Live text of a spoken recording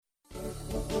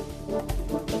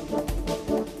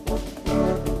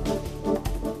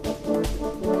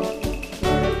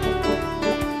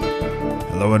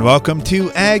Hello and welcome to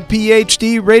Ag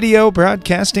PhD Radio,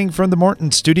 broadcasting from the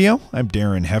Morton studio. I'm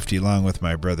Darren Hefty along with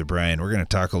my brother Brian. We're going to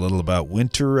talk a little about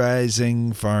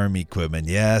winterizing farm equipment.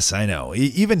 Yes, I know.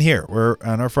 Even here, we're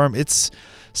on our farm, it's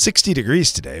 60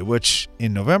 degrees today, which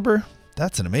in November,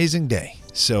 that's an amazing day.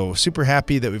 So super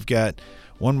happy that we've got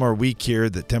one more week here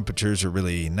that temperatures are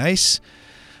really nice.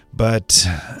 But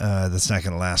that's not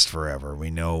going to last forever. We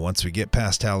know once we get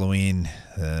past Halloween,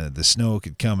 the snow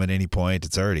could come at any point.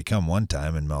 It's already come one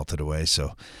time and melted away.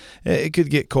 So it could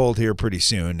get cold here pretty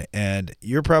soon. And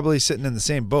you're probably sitting in the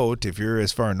same boat. If you're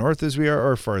as far north as we are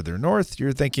or farther north,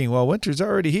 you're thinking, well, winter's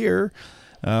already here.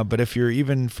 But if you're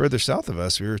even further south of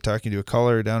us, we were talking to a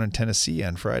caller down in Tennessee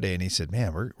on Friday, and he said,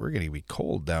 man, we're going to be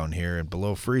cold down here and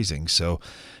below freezing. So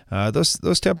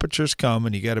those temperatures come,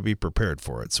 and you got to be prepared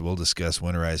for it. So we'll discuss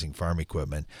winterizing farm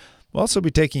equipment. We'll also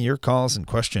be taking your calls and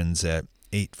questions at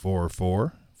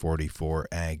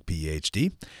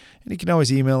 844-44-AG-PHD. And you can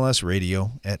always email us,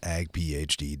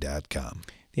 radio@agphd.com.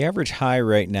 The average high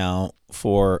right now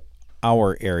for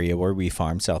our area where we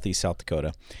farm, southeast South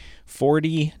Dakota,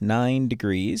 49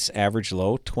 degrees, average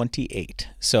low 28.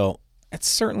 So it's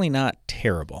certainly not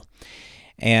terrible.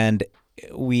 And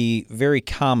we very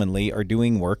commonly are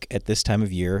doing work at this time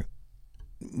of year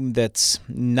that's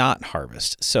not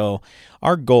harvest. So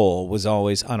our goal was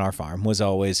always on our farm we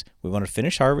wanted to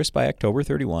finish harvest by October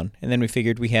 31, and then we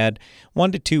figured we had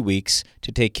 1 to 2 weeks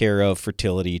to take care of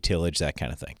fertility, tillage, that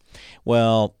kind of thing.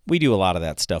 Well, we do a lot of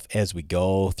that stuff as we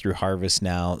go through harvest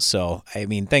now. So, I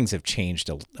mean, things have changed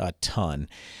a ton.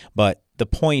 But the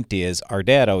point is, our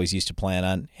dad always used to plan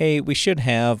on, hey, we should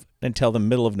have until the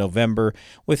middle of November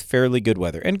with fairly good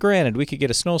weather. And granted, we could get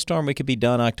a snowstorm. We could be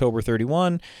done October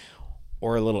 31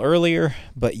 or a little earlier,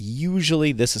 but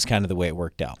usually this is kind of the way it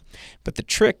worked out. But the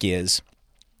trick is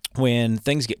when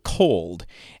things get cold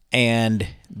and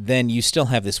then you still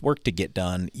have this work to get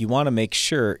done, you want to make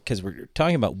sure, because we're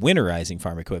talking about winterizing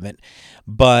farm equipment,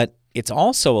 but it's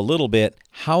also a little bit,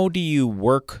 how do you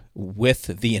work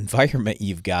with the environment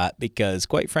you've got? Because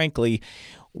quite frankly,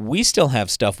 we still have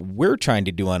stuff we're trying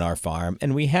to do on our farm,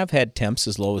 and we have had temps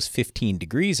as low as 15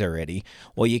 degrees already.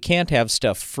 Well, you can't have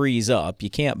stuff freeze up. You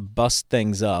can't bust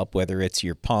things up, whether it's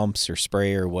your pumps or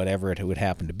spray or whatever it would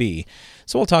happen to be.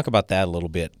 So we'll talk about that a little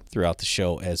bit throughout the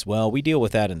show as well. We deal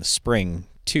with that in the spring,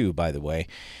 too, by the way.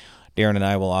 Darren and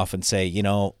I will often say,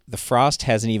 the frost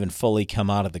hasn't even fully come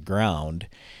out of the ground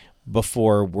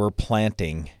before we're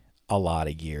planting a lot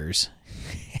of years.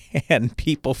 And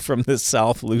people from the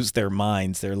south lose their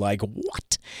minds. They're like,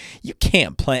 what? You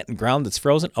can't plant in ground that's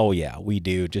frozen? Oh, yeah, we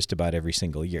do just about every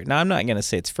single year. Now, I'm not going to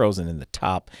say it's frozen in the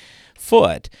top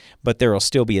foot, but there will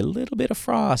still be a little bit of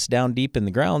frost down deep in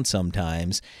the ground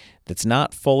sometimes that's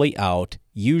not fully out,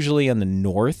 usually on the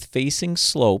north-facing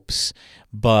slopes,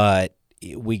 but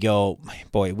we go,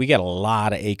 boy, we got a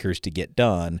lot of acres to get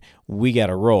done. We got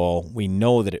to roll. We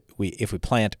know that if we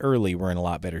plant early, we're in a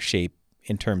lot better shape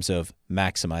in terms of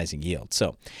maximizing yield.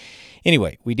 So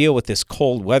anyway, we deal with this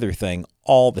cold weather thing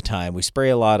all the time. We spray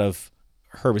a lot of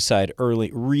herbicide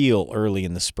real early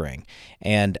in the spring.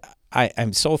 And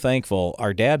I'm so thankful.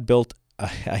 Our dad built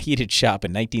a heated shop in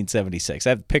 1976.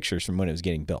 I have pictures from when it was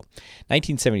getting built.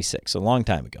 1976, a long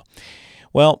time ago.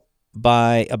 Well,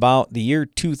 by about the year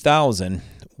 2000,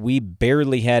 we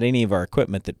barely had any of our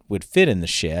equipment that would fit in the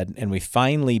shed, and we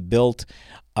finally built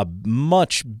a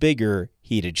much bigger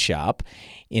heated shop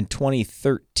in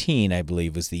 2013, I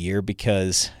believe was the year,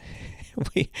 because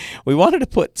we wanted to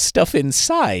put stuff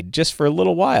inside just for a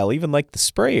little while, even like the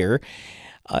sprayer.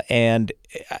 And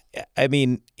I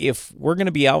mean, if we're going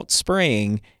to be out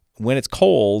spraying when it's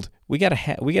cold, we got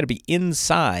to be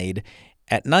inside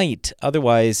at night.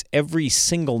 Otherwise, every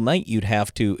single night you'd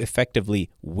have to effectively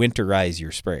winterize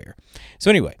your sprayer. So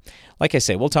anyway, like I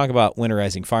say, we'll talk about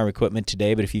winterizing farm equipment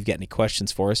today, but if you've got any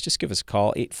questions for us, just give us a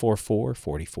call,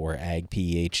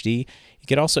 844-44-AG-PHD. You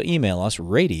can also email us,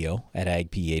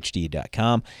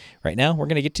 radio@agphd.com. Right now, we're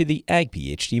going to get to the Ag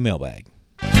PhD mailbag.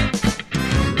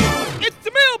 It's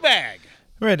the mailbag!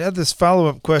 All right, I have this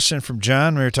follow-up question from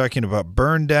John. We were talking about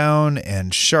burn down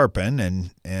and sharpen,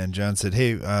 and John said,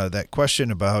 hey, that question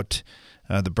about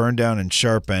the burn down and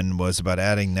sharpen was about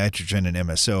adding nitrogen and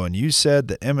MSO, and you said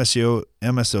that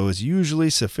MSO is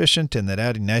usually sufficient and that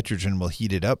adding nitrogen will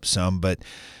heat it up some, but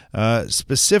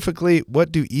specifically,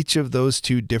 what do each of those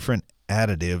two different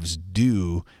additives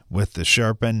do with the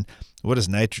sharpen? What does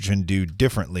nitrogen do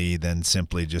differently than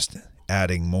simply just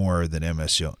adding more than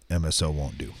MSO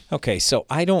won't do? Okay, so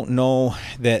I don't know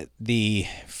that the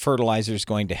fertilizer is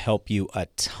going to help you a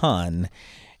ton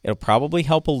It'll probably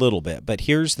help a little bit, but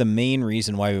here's the main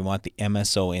reason why we want the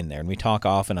MSO in there, and we talk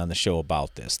often on the show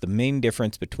about this. The main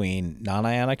difference between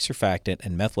non-ionic surfactant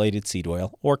and methylated seed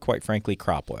oil, or quite frankly,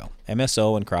 crop oil.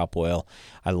 MSO and crop oil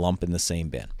I lump in the same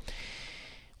bin.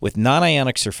 With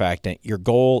non-ionic surfactant, your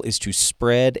goal is to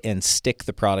spread and stick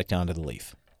the product onto the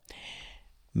leaf.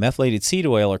 Methylated seed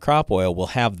oil or crop oil will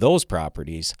have those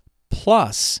properties,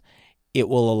 plus it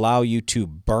will allow you to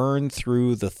burn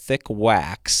through the thick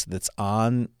wax that's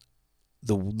on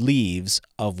the leaves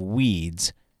of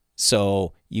weeds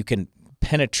so you can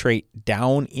penetrate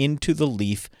down into the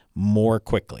leaf more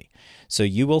quickly. So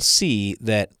you will see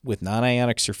that with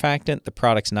non-ionic surfactant, the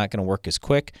product's not going to work as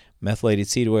quick. Methylated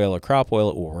seed oil or crop oil,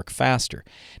 it will work faster.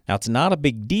 Now, it's not a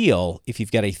big deal if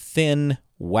you've got a thin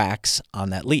wax on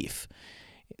that leaf.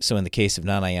 So in the case of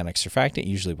non-ionic surfactant, it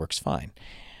usually works fine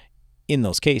in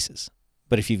those cases.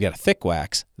 But if you've got a thick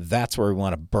wax, that's where we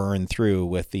want to burn through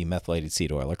with the methylated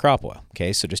seed oil or crop oil.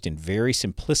 Okay, so just in very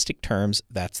simplistic terms,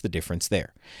 that's the difference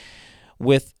there.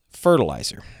 With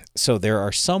fertilizer, so there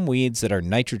are some weeds that are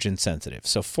nitrogen sensitive.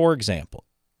 So for example,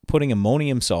 putting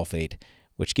ammonium sulfate,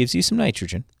 which gives you some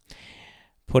nitrogen,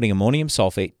 putting ammonium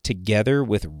sulfate together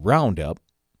with Roundup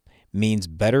means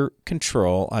better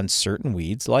control on certain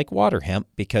weeds like water hemp,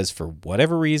 because for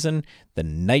whatever reason, the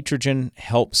nitrogen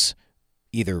helps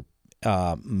either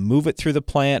move it through the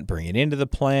plant, bring it into the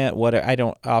plant.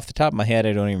 Off the top of my head,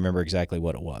 I don't even remember exactly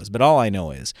what it was. But all I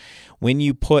know is when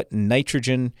you put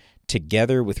nitrogen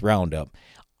together with Roundup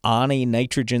on a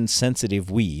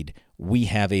nitrogen-sensitive weed, we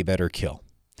have a better kill.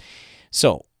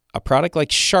 So a product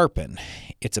like Sharpen,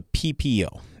 it's a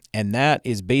PPO, and that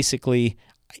is basically,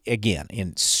 again,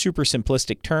 in super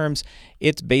simplistic terms,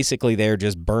 it's basically there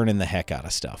just burning the heck out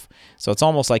of stuff. So it's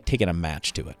almost like taking a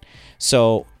match to it.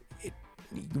 So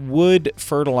would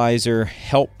fertilizer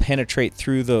help penetrate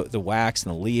through the wax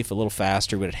and the leaf a little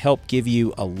faster? Would it help give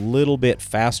you a little bit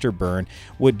faster burn?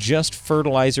 Would just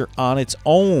fertilizer on its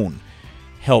own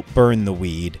help burn the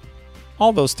weed?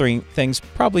 All those three things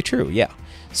probably true, yeah.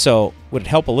 So would it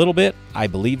help a little bit? I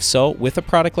believe so with a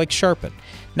product like Sharpen.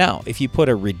 Now, if you put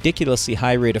a ridiculously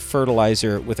high rate of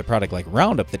fertilizer with a product like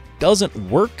Roundup that doesn't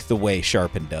work the way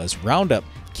Sharpen does, Roundup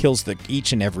kills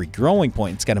each and every growing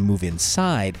point. It's got to move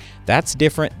inside. That's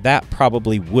different. That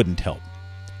probably wouldn't help.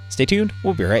 Stay tuned.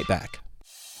 We'll be right back.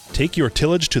 Take your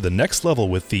tillage to the next level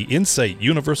with the Insight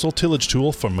Universal Tillage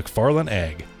Tool from McFarland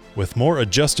Ag. With more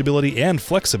adjustability and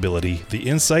flexibility, the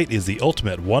Insight is the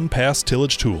ultimate one-pass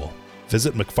tillage tool.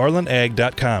 Visit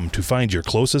McFarlandAg.com to find your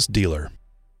closest dealer.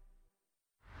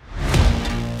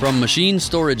 From machine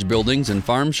storage buildings and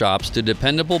farm shops to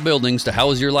dependable buildings to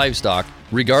house your livestock,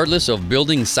 regardless of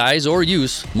building size or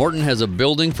use, Morton has a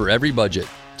building for every budget.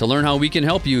 To learn how we can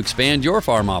help you expand your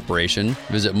farm operation,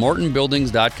 visit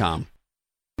mortonbuildings.com.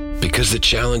 Because the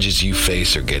challenges you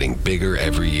face are getting bigger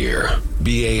every year,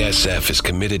 BASF is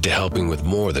committed to helping with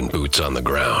more than boots on the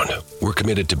ground. We're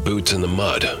committed to boots in the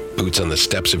mud, boots on the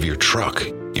steps of your truck,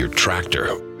 your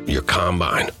tractor, your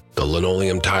combine, the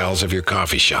linoleum tiles of your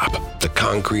coffee shop, the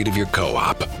concrete of your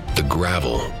co-op, the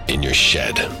gravel in your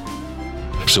shed.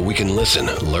 So we can listen,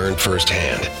 learn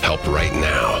firsthand, help right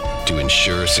now to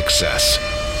ensure success.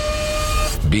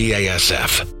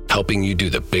 BASF, helping you do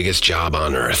the biggest job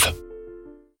on earth.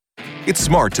 It's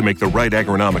smart to make the right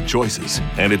agronomic choices,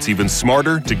 and it's even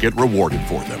smarter to get rewarded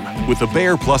for them. With the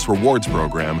Bayer Plus Rewards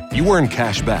program, you earn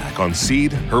cash back on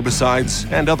seed,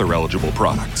 herbicides, and other eligible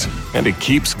products. And it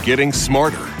keeps getting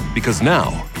smarter, because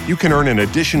now you can earn an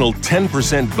additional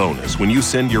 10% bonus when you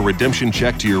send your redemption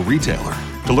check to your retailer.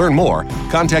 To learn more,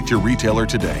 contact your retailer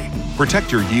today.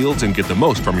 Protect your yields and get the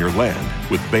most from your land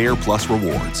with Bayer Plus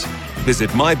Rewards. Visit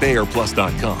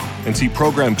mybayerplus.com and see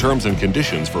program terms and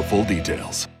conditions for full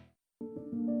details.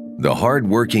 The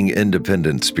hard-working,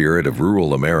 independent spirit of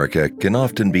rural America can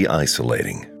often be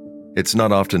isolating. It's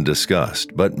not often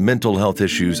discussed, but mental health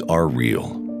issues are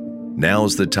real.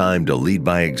 Now's the time to lead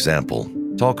by example,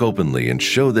 talk openly, and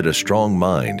show that a strong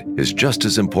mind is just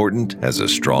as important as a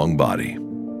strong body.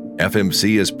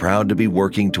 FMC is proud to be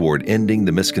working toward ending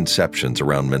the misconceptions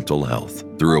around mental health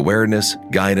through awareness,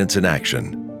 guidance, and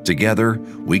action. Together,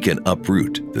 we can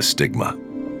uproot the stigma.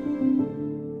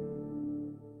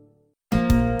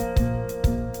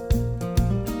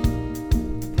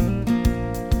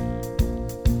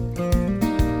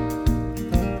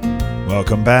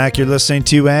 Welcome back. You're listening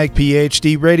to Ag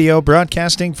PhD Radio,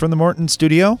 broadcasting from the Morton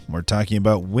studio. We're talking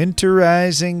about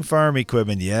winterizing farm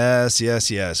equipment. Yes.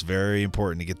 Very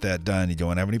important to get that done. You don't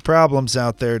want to have any problems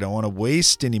out there. Don't want to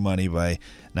waste any money by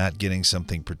not getting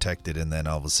something protected, and then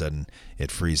all of a sudden it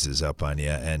freezes up on you.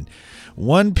 And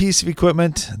one piece of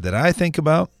equipment that I think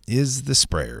about is the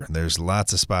sprayer. There's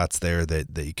lots of spots there that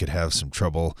you could have some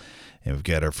trouble, and we've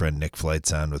got our friend Nick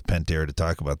Flights on with Pentair to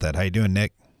talk about that. How you doing,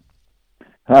 Nick?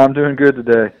 I'm doing good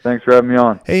today. Thanks for having me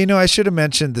on. Hey, I should have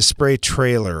mentioned the spray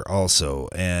trailer also,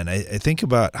 and I think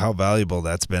about how valuable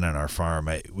that's been on our farm.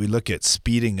 We look at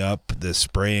speeding up the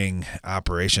spraying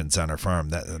operations on our farm.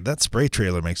 That spray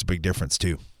trailer makes a big difference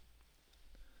too.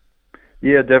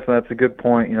 Yeah, definitely. That's a good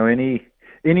point.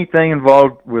 Anything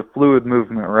involved with fluid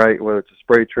movement, right, whether it's a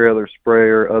spray trailer,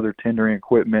 sprayer, other tendering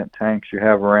equipment, tanks you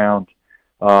have around,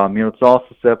 it's all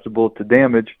susceptible to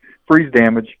damage, freeze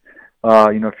damage,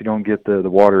 if you don't get the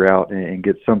water out and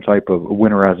get some type of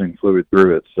winterizing fluid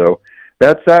through it. So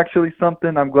that's actually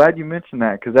something, I'm glad you mentioned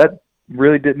that, because that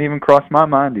really didn't even cross my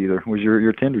mind either, was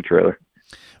your tender trailer.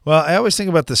 Well, I always think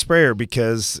about the sprayer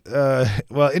because,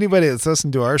 anybody that's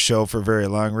listened to our show for very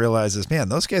long realizes, man,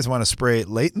 those guys want to spray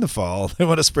late in the fall. They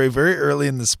want to spray very early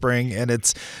in the spring, and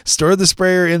it's store the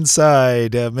sprayer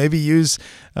inside. Maybe use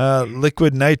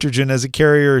liquid nitrogen as a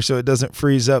carrier so it doesn't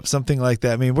freeze up, something like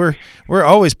that. I mean, we're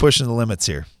always pushing the limits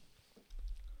here.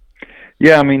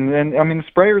 Yeah, the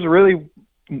sprayers are really,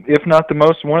 if not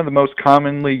one of the most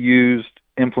commonly used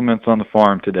implements on the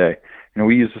farm today.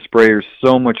 We use the sprayers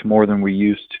so much more than we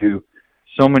used to,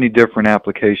 so many different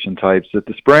application types that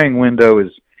the spraying window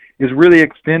is really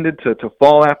extended to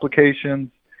fall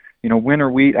applications, winter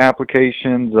wheat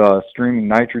applications, streaming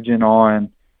nitrogen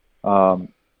on,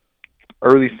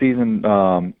 early season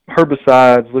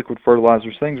herbicides, liquid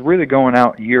fertilizers, things really going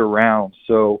out year round.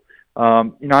 So, I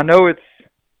know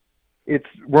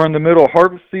we're in the middle of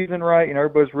harvest season, right?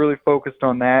 Everybody's really focused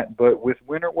on that, but with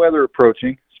winter weather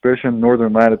approaching, especially in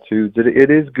northern latitudes, it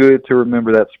is good to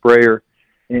remember that sprayer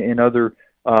and other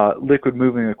liquid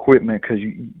moving equipment, because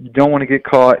you don't want to get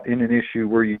caught in an issue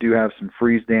where you do have some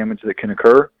freeze damage that can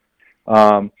occur.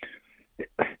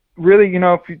 Really,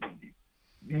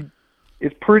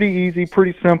 it's pretty easy,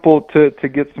 pretty simple to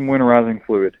get some winterizing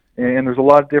fluid, and there's a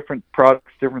lot of different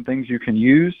products, different things you can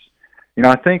use.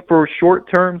 I think for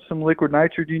short term, some liquid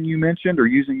nitrogen you mentioned, or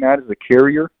using that as a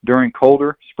carrier during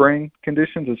colder spring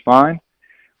conditions is fine.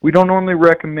 We don't normally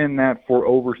recommend that for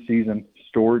over-season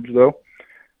storage, though.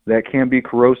 That can be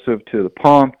corrosive to the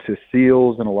pump, to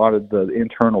seals, and a lot of the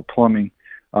internal plumbing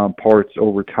parts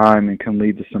over time, and can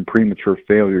lead to some premature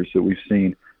failures that we've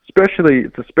seen.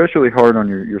 It's especially hard on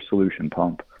your solution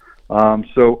pump.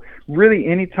 So really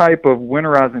any type of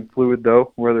winterizing fluid,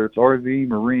 though, whether it's RV,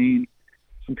 marine,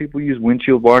 some people use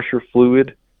windshield washer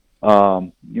fluid,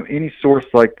 any source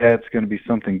like that's going to be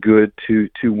something good to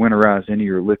winterize any of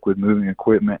your liquid moving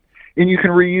equipment, and you can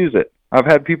reuse it. I've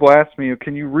had people ask me,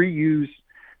 can you reuse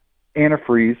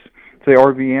antifreeze, say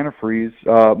RV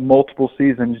antifreeze, multiple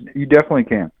seasons? You definitely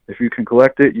can. If you can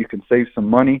collect it, you can save some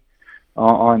money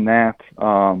on that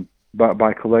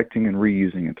by collecting and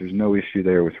reusing it. There's no issue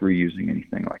there with reusing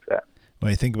anything like that.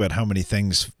 When I think about how many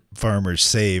things farmers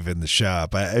save in the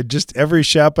shop, every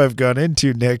shop I've gone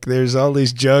into, Nick, there's all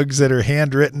these jugs that are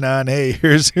handwritten on, hey,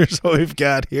 here's what we've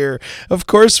got here. Of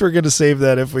course we're going to save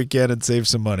that if we can and save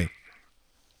some money.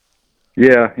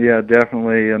 Yeah,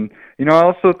 definitely. And, I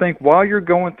also think while you're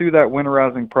going through that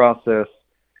winterizing process,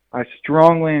 I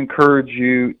strongly encourage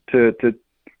you to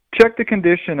check the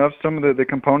condition of some of the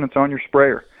components on your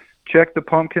sprayer. Check the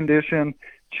pump condition,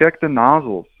 check the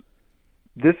nozzles.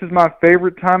 This is my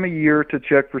favorite time of year to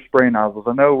check for spray nozzles.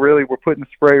 I know really we're putting the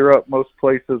sprayer up most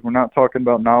places. We're not talking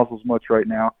about nozzles much right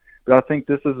now, but I think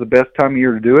this is the best time of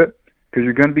year to do it, because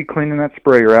you're going to be cleaning that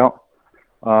sprayer out.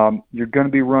 You're going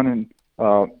to be running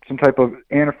some type of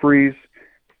antifreeze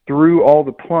through all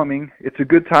the plumbing. It's a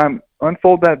good time.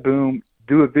 Unfold that boom.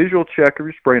 Do a visual check of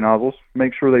your spray nozzles.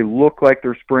 Make sure they look like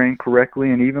they're spraying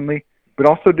correctly and evenly, but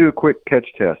also do a quick catch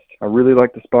test. I really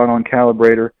like the spot-on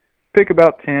calibrator. Pick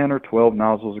about 10 or 12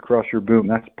 nozzles across your boom.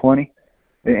 That's plenty.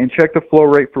 And check the flow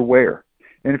rate for wear.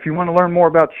 And if you want to learn more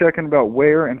about checking about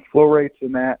wear and flow rates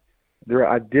and that,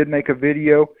 I did make a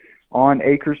video on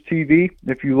Acres TV.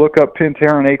 If you look up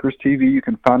Pentair on Acres TV, you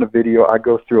can find a video. I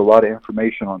go through a lot of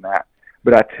information on that.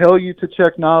 But I tell you to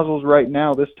check nozzles right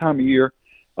now, this time of year,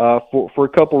 for a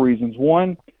couple reasons.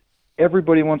 One,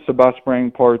 everybody wants to buy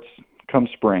spraying parts come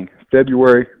spring.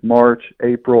 February, March,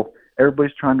 April,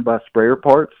 everybody's trying to buy sprayer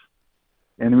parts,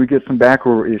 and we get some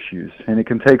backorder issues, and it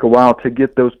can take a while to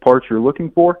get those parts you're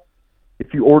looking for.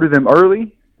 If you order them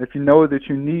early, If you know that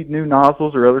you need new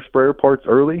nozzles or other sprayer parts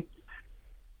early,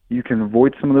 you can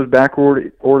avoid some of those back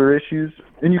order issues.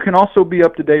 And you can also be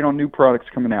up to date on new products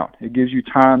coming out. It gives you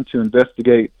time to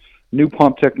investigate new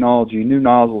pump technology, new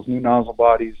nozzles, new nozzle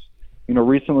bodies.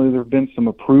 Recently there have been some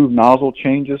approved nozzle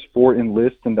changes for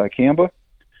Enlist and dicamba.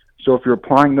 So if you're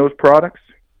applying those products,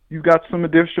 you've got some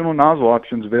additional nozzle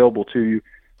options available to you.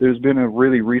 There's been a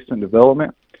really recent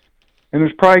development. And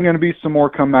there's probably going to be some more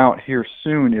come out here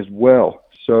soon as well.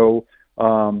 So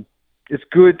it's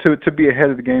good to be ahead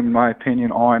of the game, in my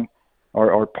opinion, on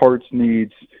our parts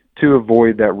needs to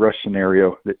avoid that rush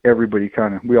scenario that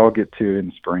we all get to in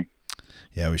the spring.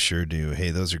 Yeah, we sure do. Hey,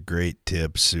 those are great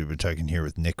tips. We've been talking here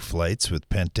with Nick Flights with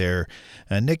Pentair.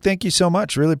 Nick, thank you so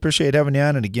much. Really appreciate having you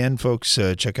on. And again, folks,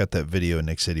 check out that video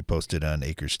Nick said he posted on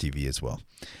Acres TV as well.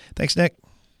 Thanks, Nick.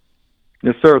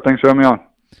 Yes, sir. Thanks for having me on.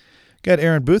 Got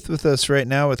Aaron Booth with us right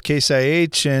now with Case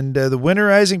IH, and the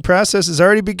winterizing process has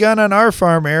already begun on our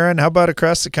farm, Aaron. How about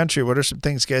across the country? What are some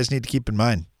things guys need to keep in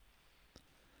mind?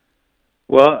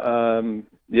 Well,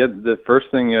 the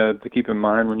first thing to keep in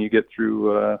mind when you get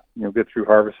through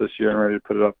harvest this year and ready to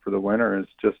put it up for the winter is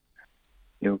just,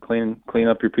 clean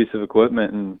up your piece of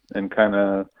equipment and kind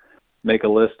of make a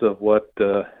list of what,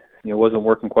 wasn't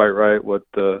working quite right, what,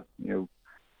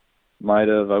 might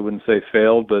have, I wouldn't say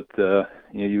failed, but,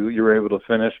 you were able to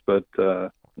finish, but,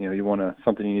 you want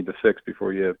something you need to fix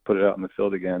before you put it out in the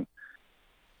field again.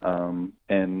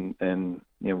 And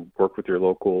work with your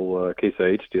local Case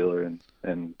IH dealer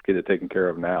and get it taken care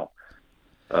of now.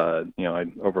 I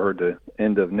overheard the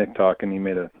end of Nick talk, and he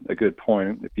made a good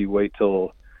point. If you wait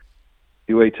till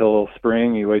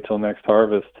spring, you wait till next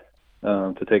harvest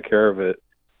to take care of it,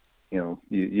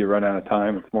 you run out of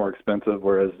time. It's more expensive,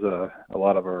 whereas a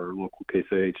lot of our local Case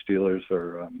IH dealers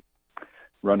are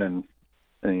running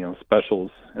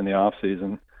specials in the off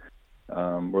season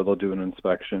where they'll do an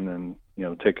inspection and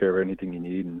take care of anything you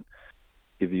need and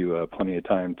give you plenty of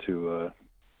time to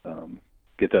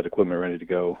get that equipment ready to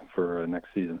go for next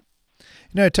season.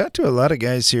 I talked to a lot of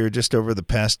guys here just over the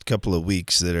past couple of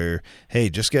weeks that are,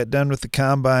 hey, just got done with the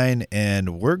combine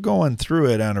and we're going through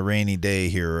it on a rainy day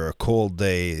here or a cold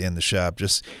day in the shop.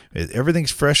 Just everything's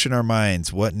fresh in our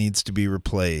minds. What needs to be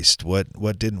replaced?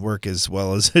 What didn't work as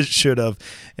well as it should have?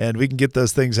 And we can get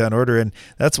those things on order. And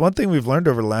that's one thing we've learned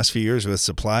over the last few years with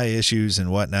supply issues and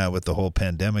whatnot with the whole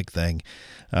pandemic thing.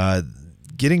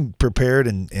 Getting prepared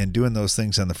and doing those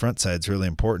things on the front side is really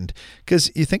important,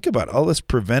 because you think about all this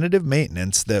preventative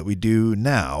maintenance that we do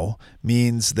now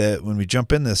means that when we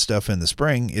jump in this stuff in the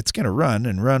spring, it's going to run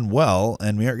and run well,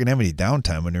 and we aren't going to have any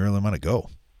downtime when we really want to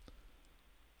go.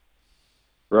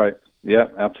 Right. Yeah,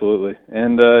 absolutely.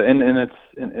 And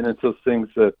it's those things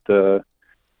that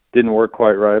didn't work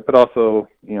quite right, but also,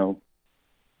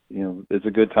 it's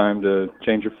a good time to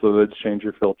change your fluids, change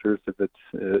your filters if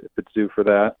it's due for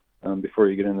that. Before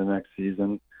you get into the next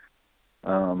season.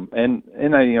 And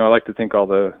I like to think all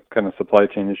the kind of supply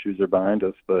chain issues are behind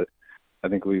us, but I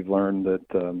think we've learned that,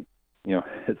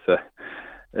 it's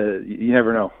you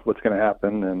never know what's going to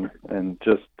happen, and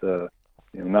just,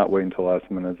 not waiting until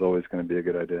last minute is always going to be a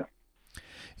good idea.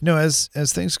 As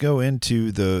things go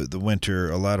into the winter,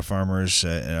 a lot of farmers,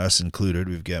 us included,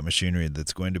 we've got machinery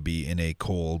that's going to be in a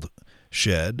cold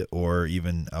shed or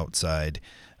even outside.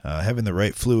 Having the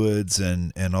right fluids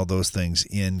and all those things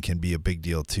in can be a big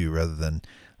deal too, rather than,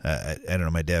 I don't know,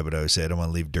 my dad would always say, I don't want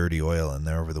to leave dirty oil in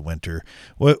there over the winter.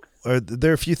 What are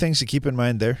there a few things to keep in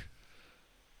mind there?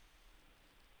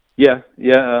 Yeah.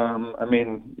 I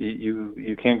mean,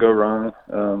 you can't go wrong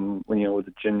when with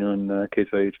the genuine Case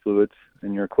IH fluids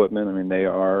in your equipment. I mean, they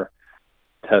are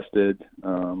tested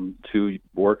to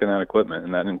work in that equipment,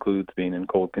 and that includes being in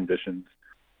cold conditions.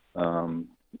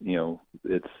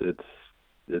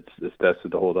 It's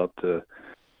tested to hold up to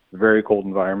very cold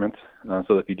environments.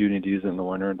 So if you do need to use it in the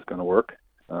winter, it's going to work.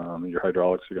 Your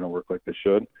hydraulics are going to work like they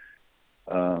should.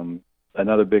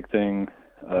 Another big thing,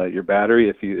 your battery.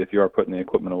 If you are putting the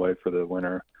equipment away for the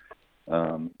winter,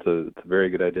 it's a very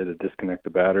good idea to disconnect the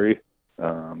battery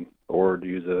or to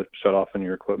use a shut off in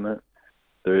your equipment.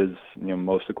 There is,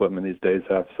 most equipment these days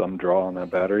have some draw on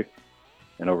that battery,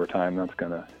 and over time that's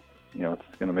gonna,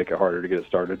 it's gonna make it harder to get it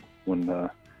started when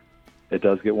it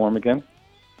does get warm again.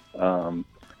 And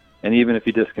even if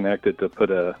you disconnect it, to put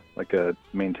a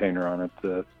maintainer on it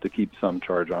to keep some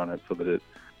charge on it so that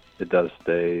it does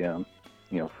stay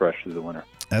fresh through the winter.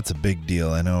 That's a big deal.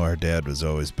 I know our dad was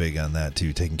always big on that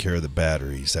too, taking care of the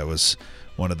batteries. That was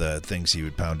one of the things he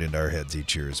would pound into our heads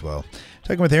each year as well.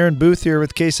 Talking with Aaron Booth here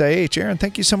with Case IH. Aaron,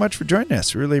 thank you so much for joining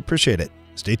us. Really appreciate it.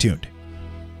 Stay tuned.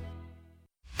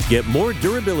 Get more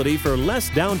durability for less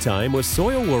downtime with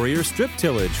Soil Warrior strip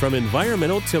tillage from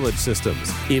Environmental Tillage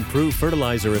Systems. Improve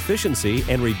fertilizer efficiency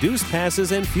and reduce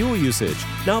passes and fuel usage.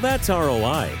 Now that's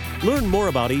ROI. Learn more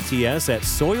about ETS at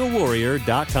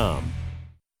soilwarrior.com.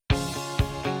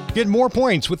 Get more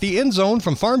points with the End Zone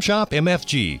from Farm Shop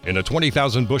MFG. In a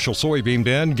 20,000 bushel soybean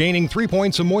bin, gaining 3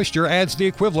 points of moisture adds the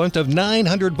equivalent of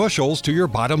 900 bushels to your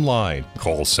bottom line.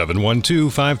 Call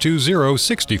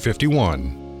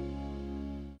 712-520-6051.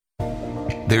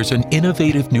 There's an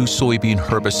innovative new soybean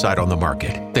herbicide on the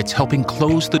market that's helping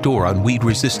close the door on weed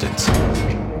resistance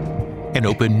and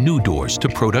open new doors to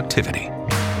productivity.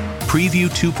 Preview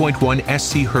 2.1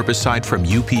 SC herbicide from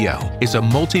UPL is a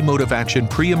multi-mode of action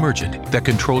pre-emergent that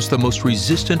controls the most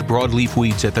resistant broadleaf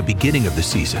weeds at the beginning of the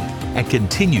season and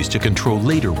continues to control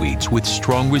later weeds with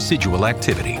strong residual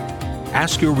activity.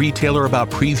 Ask your retailer about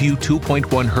Preview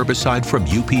 2.1 herbicide from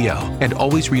UPL and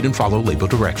always read and follow label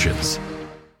directions.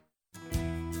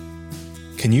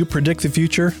 Can you predict the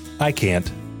future? I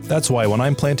can't. That's why when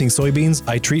I'm planting soybeans,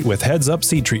 I treat with Heads Up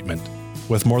seed treatment.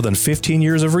 With more than 15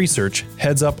 years of research,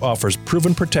 Heads Up offers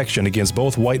proven protection against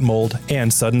both white mold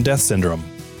and sudden death syndrome.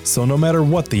 So no matter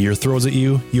what the year throws at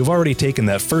you, you've already taken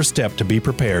that first step to be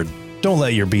prepared. Don't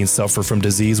let your beans suffer from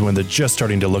disease when they're just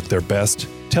starting to look their best.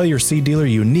 Tell your seed dealer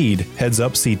you need Heads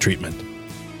Up seed treatment.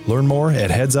 Learn more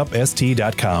at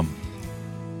headsupst.com.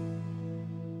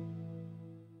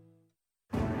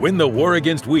 Win the war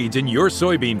against weeds in your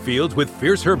soybean fields with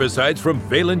fierce herbicides from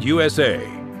Valent USA.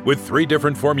 With 3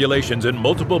 different formulations and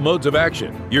multiple modes of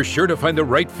action, you're sure to find the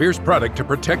right fierce product to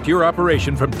protect your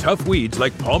operation from tough weeds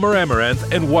like Palmer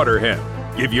amaranth and water hemp.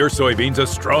 Give your soybeans a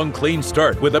strong, clean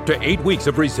start with up to 8 weeks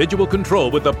of residual control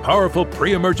with the powerful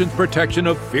pre-emergence protection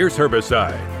of fierce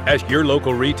herbicide. Ask your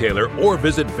local retailer or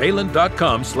visit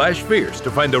valent.com/fierce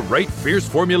to find the right fierce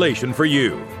formulation for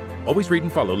you. Always read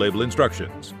and follow label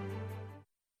instructions.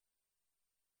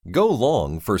 Go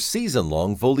long for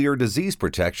season-long foliar disease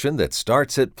protection that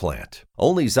starts at plant.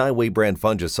 Only Xyway brand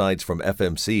fungicides from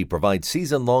FMC provide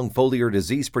season-long foliar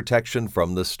disease protection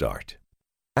from the start.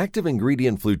 Active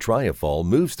ingredient flutriafol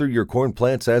moves through your corn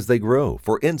plants as they grow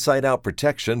for inside-out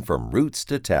protection from roots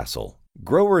to tassel.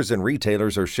 Growers and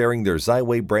retailers are sharing their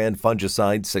Xyway brand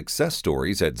fungicide success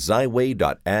stories at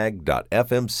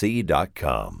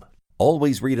xyway.ag.fmc.com.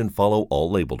 Always read and follow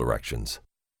all label directions.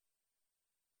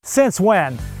 Since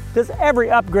when does every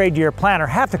upgrade to your planter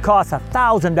have to cost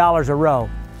 $1,000 a row?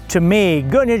 To me,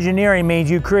 good engineering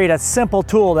means you create a simple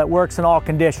tool that works in all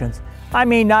conditions. I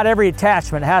mean, not every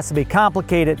attachment has to be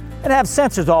complicated and have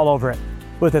sensors all over it.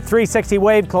 With the 360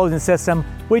 wave closing system,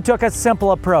 we took a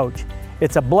simple approach.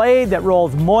 It's a blade that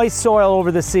rolls moist soil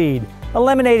over the seed,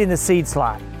 eliminating the seed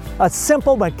slot. A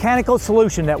simple mechanical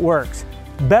solution that works.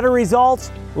 Better results,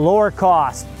 lower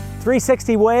cost.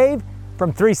 360 wave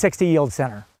from 360 Yield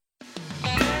Center.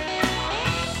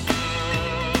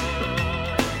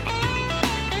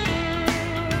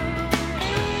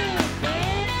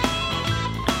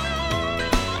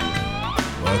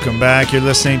 Welcome back. You're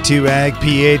listening to Ag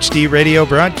PhD Radio,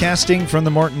 broadcasting from the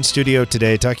Morton studio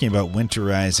today, talking about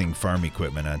winterizing farm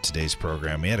equipment on today's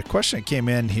program. We had a question that came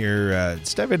in here.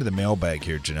 Let's dive into the mailbag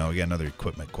here, Janelle. We got another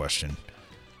equipment question.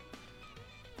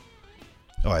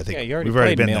 Oh, I think we've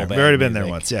already been there. We've already been there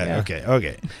once. Yeah.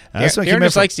 Okay. This one Aaron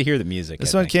just likes to hear the music.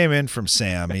 This one came in from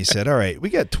Sam. He said, all right, we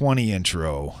got 20-inch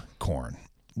row corn.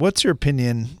 What's your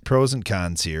opinion, pros and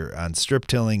cons here, on strip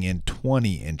tilling in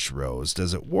 20-inch rows?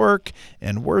 Does it work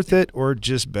and worth it, or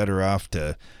just better off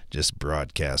to just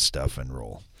broadcast stuff and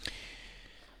roll?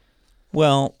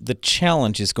 Well, the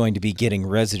challenge is going to be getting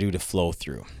residue to flow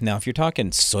through. Now, if you're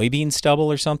talking soybean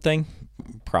stubble or something,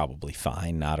 probably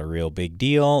fine, not a real big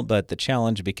deal, but the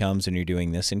challenge becomes when you're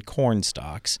doing this in corn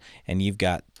stalks and you've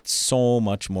got so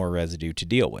much more residue to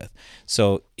deal with.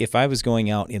 So if I was going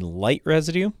out in light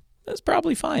residue, that's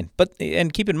probably fine.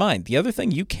 And keep in mind, the other thing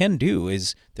you can do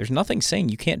is there's nothing saying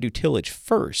you can't do tillage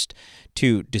first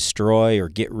to destroy or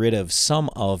get rid of some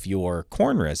of your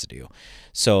corn residue.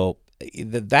 So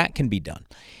that can be done.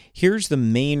 Here's the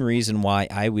main reason why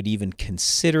I would even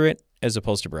consider it as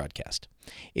opposed to broadcast.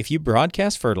 If you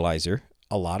broadcast fertilizer,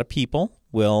 a lot of people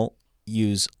will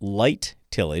use light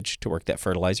tillage to work that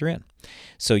fertilizer in.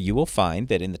 So you will find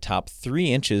that in the top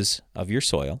 3 inches of your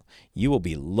soil, you will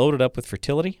be loaded up with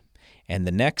fertility. And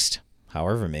the next,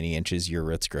 however many inches your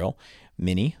roots grow,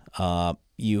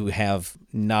 you have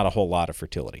not a whole lot of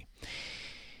fertility.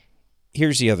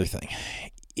 Here's the other thing.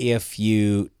 If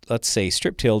you, let's say,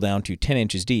 strip till down to 10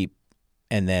 inches deep,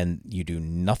 and then you do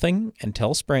nothing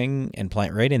until spring and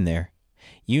plant right in there,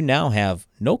 you now have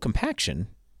no compaction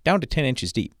down to 10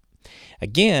 inches deep.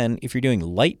 Again, if you're doing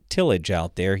light tillage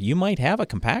out there, you might have a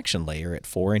compaction layer at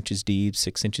 4 inches deep,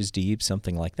 6 inches deep,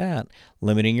 something like that,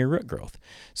 limiting your root growth.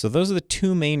 So those are the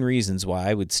two main reasons why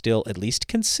I would still at least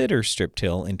consider strip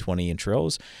till in 20-inch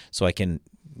rows, so I can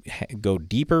go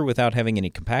deeper without having any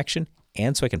compaction,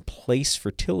 and so I can place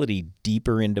fertility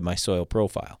deeper into my soil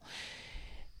profile.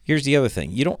 Here's the other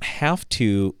thing. You don't have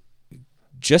to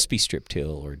just be strip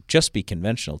till or just be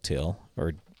conventional till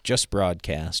or just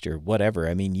broadcast or whatever.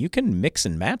 I mean, you can mix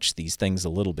and match these things a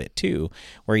little bit too,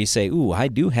 where you say, ooh, I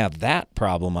do have that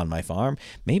problem on my farm.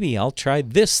 Maybe I'll try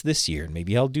this year, and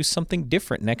maybe I'll do something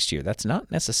different next year. That's not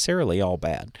necessarily all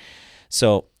bad.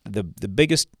 So the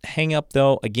biggest hang up,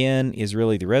 though, again, is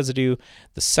really the residue.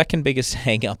 The second biggest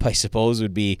hang up, I suppose,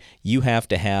 would be you have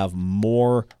to have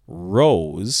more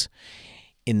rows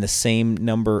in the same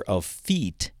number of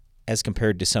feet as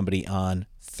compared to somebody on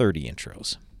 30-inch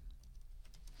rows.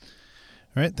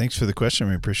 All right, thanks for the question.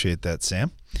 We appreciate that,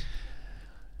 Sam.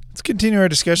 Let's continue our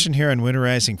discussion here on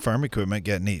winterizing farm equipment.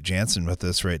 Got Nate Jansen with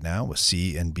us right now with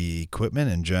C&B Equipment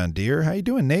and John Deere. How you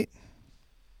doing, Nate?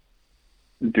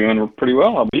 Doing pretty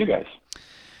well. How about you guys?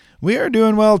 We are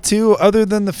doing well, too, other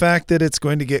than the fact that it's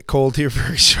going to get cold here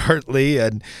very shortly.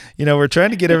 And, we're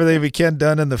trying to get everything we can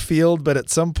done in the field, but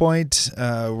at some point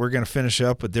we're going to finish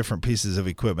up with different pieces of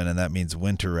equipment, and that means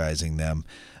winterizing them.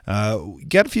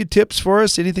 Got a few tips for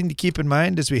us? Anything to keep in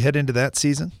mind as we head into that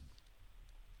season?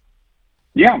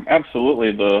 Yeah,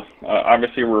 absolutely.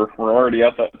 Obviously, we're already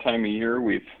at that time of year.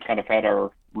 We've kind of had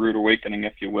our rude awakening,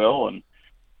 if you will, and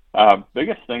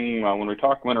biggest thing when we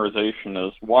talk winterization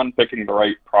is, one, picking the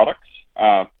right products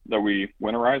that we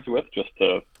winterize with, just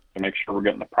to make sure we're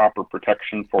getting the proper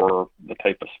protection for the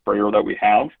type of sprayer that we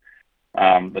have.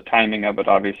 The timing of it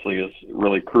obviously is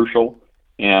really crucial,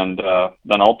 and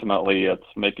then ultimately it's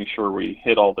making sure we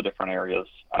hit all the different areas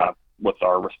with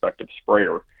our respective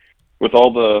sprayer. With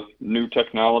all the new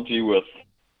technology with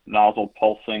nozzle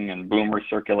pulsing and boom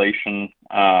recirculation,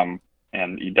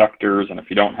 and eductors, and if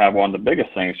you don't have one, the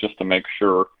biggest thing is just to make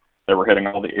sure that we're hitting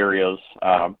all the areas,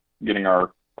 getting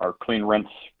our clean rinse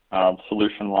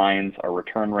solution lines, our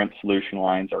return rinse solution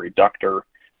lines, our eductor,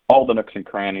 all the nooks and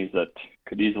crannies that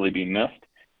could easily be missed.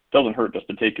 It doesn't hurt just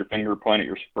to take your finger, point at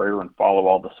your sprayer, and follow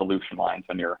all the solution lines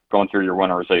when you're going through your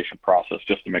winterization process,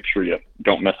 just to make sure you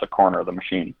don't miss a corner of the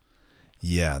machine.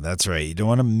 Yeah, that's right. You don't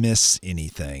want to miss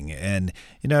anything. And,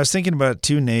 I was thinking about it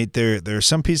too, Nate. There are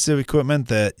some pieces of equipment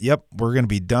that, yep, we're going to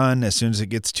be done as soon as it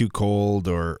gets too cold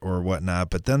or whatnot.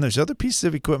 But then there's other pieces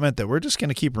of equipment that we're just going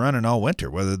to keep running all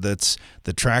winter, whether that's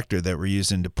the tractor that we're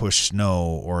using to push snow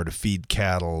or to feed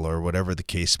cattle or whatever the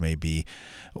case may be.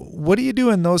 What do you do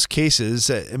in those cases?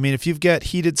 I mean, if you've got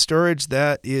heated storage,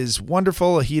 that is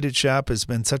wonderful. A heated shop has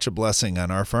been such a blessing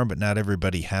on our farm, but not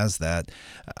everybody has that.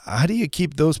 How do you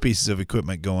keep those pieces of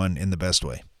equipment going in the best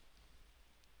way?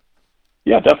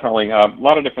 Yeah, definitely. A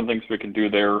lot of different things we can do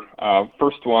there.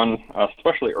 First one,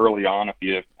 especially early on, if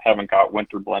you haven't got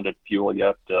winter blended fuel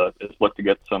yet, is look to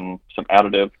get some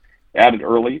additive added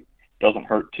early. Doesn't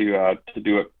hurt to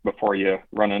do it before you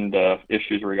run into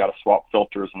issues where you got to swap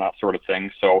filters and that sort of thing.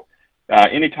 So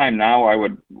anytime now, I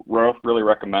would really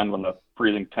recommend, when the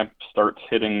freezing temp starts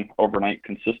hitting overnight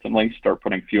consistently, start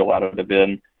putting fuel additive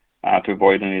in to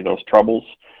avoid any of those troubles.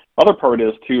 Other part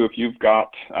is, too, if you've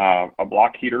got a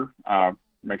block heater,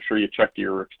 make sure you check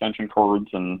your extension cords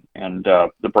and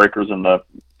the breakers in the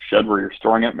shed where you're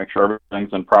storing it. Make sure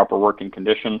everything's in proper working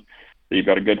condition. So you've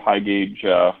got a good high gauge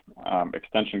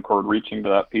extension cord reaching to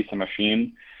that piece of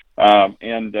machine,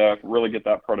 and really get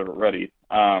that part of it ready.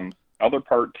 Other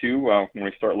part, too, when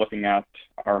we start looking at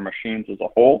our machines as a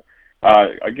whole,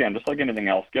 again, just like anything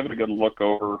else, give it a good look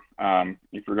over.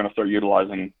 If you're going to start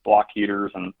utilizing block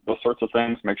heaters and those sorts of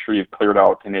things, make sure you've cleared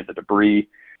out any of the debris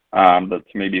that's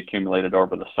maybe accumulated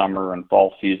over the summer and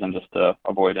fall season, just to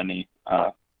avoid any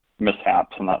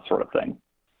mishaps and that sort of thing.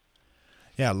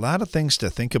 Yeah, a lot of things to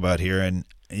think about here. And,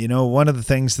 one of the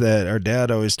things that our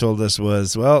dad always told us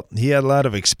was, well, he had a lot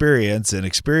of experience, and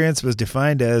experience was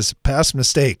defined as past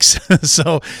mistakes.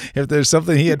 So if there's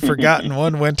something he had forgotten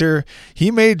one winter,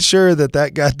 he made sure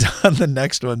that got done the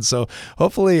next one. So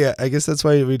hopefully, I guess that's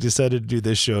why we decided to do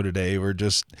this show today. We're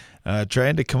just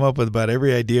trying to come up with about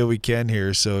every idea we can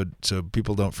here so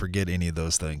people don't forget any of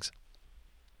those things.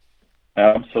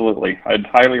 Absolutely. I'd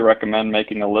highly recommend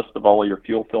making a list of all of your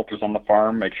fuel filters on the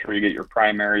farm. Make sure you get your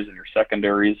primaries and your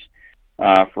secondaries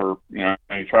for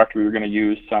any tractor you're going to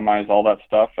use, semis, all that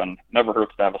stuff, and never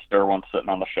hurts to have a spare one sitting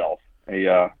on the shelf.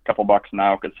 A couple bucks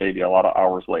now could save you a lot of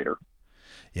hours later.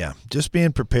 Yeah, just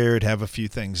being prepared, have a few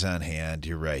things on hand.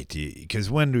 You're right, because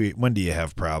when do you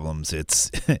have problems? It's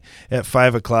at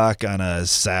 5 o'clock on a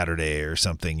Saturday or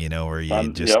something, where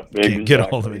you just can't get a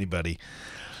hold of anybody.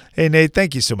 Hey, Nate,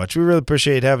 thank you so much. We really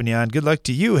appreciate having you on. Good luck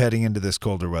to you heading into this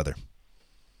colder weather.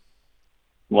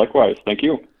 Likewise, thank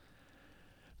you.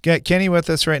 Got Kenny with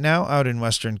us right now out in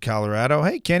western Colorado.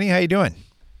 Hey, Kenny, how you doing?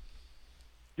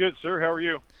 Good, sir. How are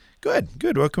you?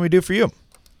 Good. What can we do for you?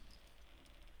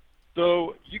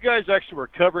 So you guys actually were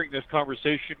covering this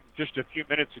conversation just a few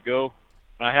minutes ago,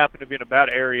 and I happened to be in a bad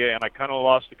area, and I kind of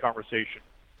lost the conversation.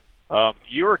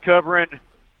 You were covering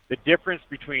the difference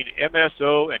between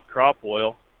MSO and crop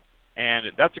oil,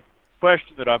 and that's a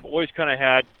question that I've always kind of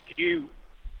had. Can you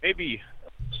maybe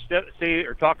say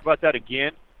or talk about that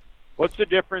again? What's the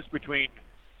difference between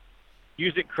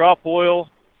using crop oil,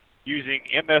 using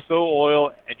MSO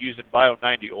oil, and using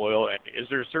Bio-90 oil? And is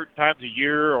there certain times of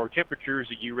year or temperatures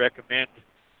that you recommend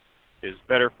is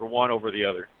better for one over the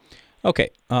other? Okay.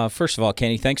 First of all,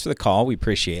 Kenny, thanks for the call. We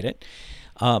appreciate it.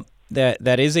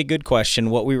 That is a good question.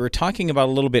 What we were talking about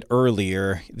a little bit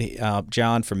earlier,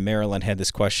 John from Maryland had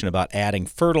this question about adding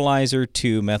fertilizer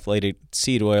to methylated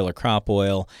seed oil or crop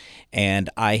oil, and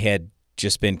I had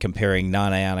just been comparing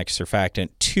non-ionic surfactant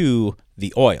to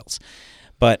the oils.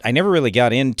 But I never really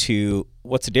got into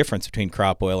what's the difference between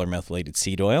crop oil or methylated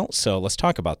seed oil, so let's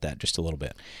talk about that just a little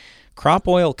bit. Crop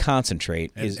oil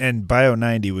concentrate is... And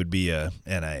Bio-90 would be a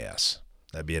NIS.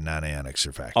 That'd be a non-ionic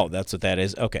surfactant. Oh, that's what that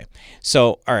is? Okay.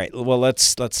 So, all right, well, let's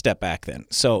step back then.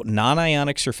 So,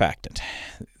 non-ionic surfactant,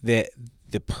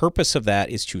 the purpose of that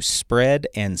is to spread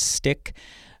and stick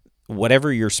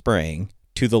whatever you're spraying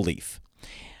to the leaf.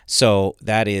 So,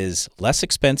 that is less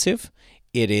expensive.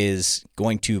 It is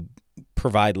going to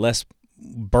provide less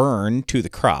burn to the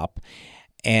crop,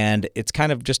 and it's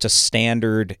kind of just a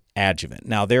standard adjuvant.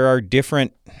 Now, there are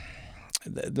different,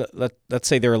 let's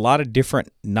say there are a lot of different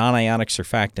non-ionic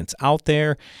surfactants out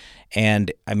there,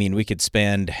 and I mean, we could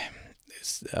spend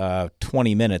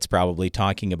 20 minutes probably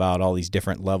talking about all these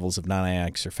different levels of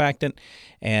non-ionic surfactant,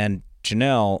 and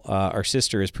Janelle, our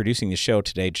sister, is producing the show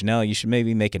today. Janelle, you should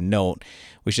maybe make a note.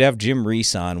 We should have Jim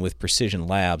Reese on with Precision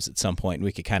Labs at some point, and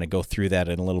we could kind of go through that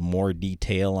in a little more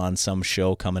detail on some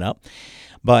show coming up.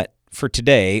 But for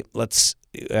today,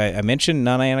 I mentioned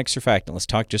non-ionic surfactant. Let's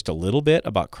talk just a little bit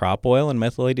about crop oil and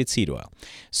methylated seed oil.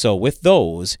 So with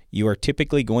those, you are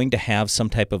typically going to have some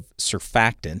type of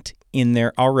surfactant in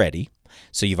there already.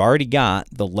 So you've already got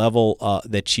the level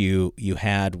that you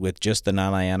had with just the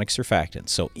non-ionic surfactant.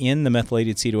 So in the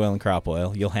methylated seed oil and crop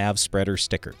oil, you'll have spread or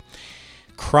sticker.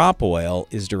 Crop oil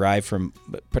is derived from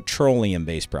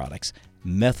petroleum-based products.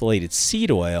 Methylated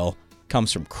seed oil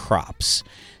comes from crops.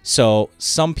 So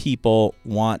some people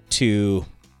want to,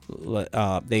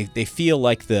 they feel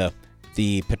like the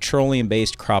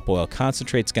petroleum-based crop oil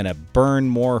concentrate is going to burn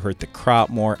more, hurt the crop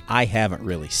more. I haven't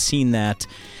really seen that.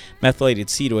 Methylated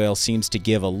seed oil seems to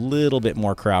give a little bit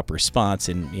more crop response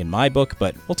in my book,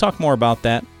 but we'll talk more about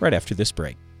that right after this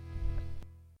break.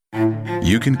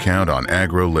 You can count on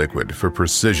AgroLiquid for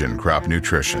precision crop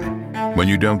nutrition. When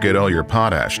you don't get all your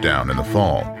potash down in the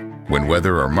fall, when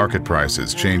weather or market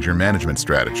prices change your management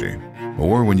strategy,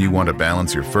 or when you want to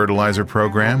balance your fertilizer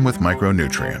program with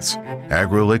micronutrients,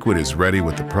 AgroLiquid is ready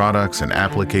with the products and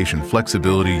application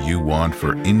flexibility you want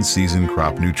for in-season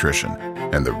crop nutrition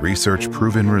and the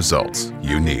research-proven results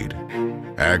you need.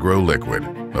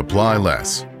 AgroLiquid. Apply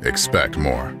less. Expect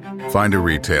more. Find a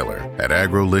retailer at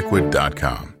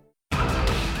agroliquid.com.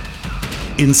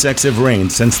 Insects have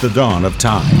reigned since the dawn of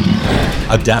time,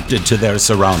 adapted to their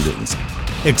surroundings,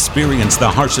 experienced the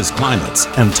harshest climates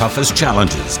and toughest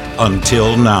challenges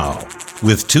until now.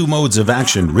 With 2 modes of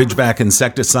action, Ridgeback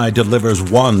insecticide delivers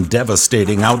one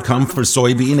devastating outcome for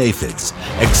soybean aphids: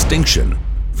 extinction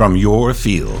from your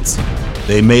fields.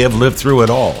 They may have lived through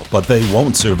it all, but they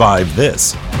won't survive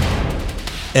this.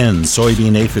 End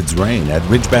soybean aphids reign at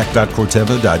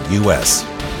ridgeback.corteva.us.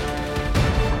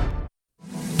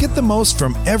 Get the most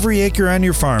from every acre on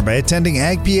your farm by attending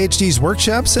Ag PhD's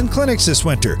workshops and clinics this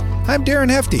winter. I'm Darren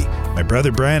Hefty. My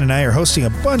brother Brian and I are hosting a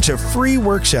bunch of free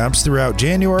workshops throughout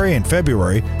January and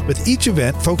February, with each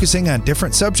event focusing on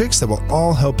different subjects that will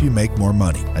all help you make more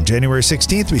money. On January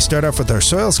 16th, we start off with our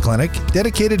Soils Clinic,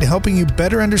 dedicated to helping you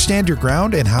better understand your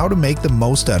ground and how to make the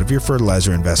most out of your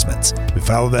fertilizer investments. We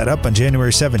follow that up on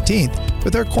January 17th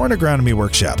with our Corn Agronomy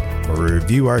Workshop, where we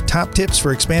review our top tips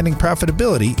for expanding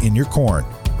profitability in your corn.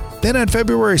 Then on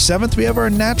February 7th, we have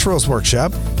our Naturals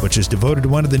Workshop, which is devoted to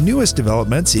one of the newest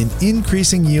developments in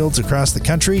increasing yields across the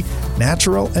country,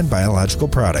 natural and biological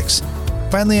products.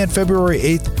 Finally, on February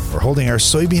 8th, we're holding our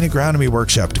Soybean Agronomy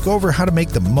Workshop to go over how to make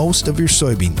the most of your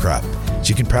soybean crop. As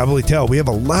you can probably tell, we have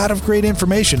a lot of great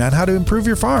information on how to improve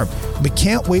your farm. We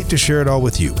can't wait to share it all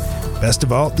with you. Best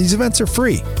of all, these events are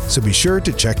free, so be sure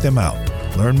to check them out.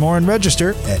 Learn more and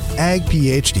register at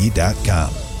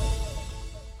agphd.com.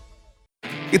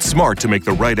 It's smart to make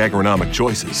the right agronomic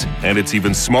choices, and it's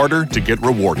even smarter to get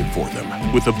rewarded for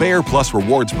them. With the Bayer Plus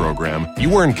Rewards program,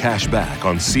 you earn cash back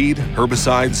on seed,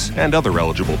 herbicides, and other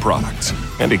eligible products.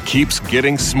 And it keeps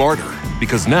getting smarter,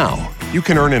 because now you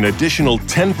can earn an additional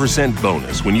 10%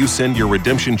 bonus when you send your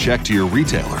redemption check to your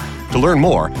retailer. To learn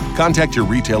more, contact your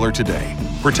retailer today.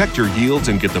 Protect your yields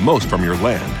and get the most from your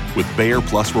land with Bayer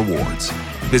Plus Rewards.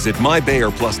 Visit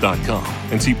mybayerplus.com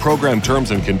and see program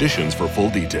terms and conditions for full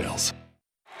details.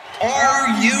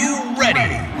 Are you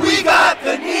ready? We got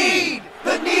the need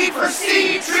for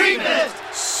seed treatment.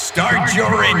 Start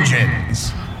your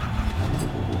engines.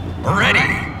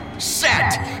 Ready,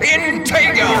 set,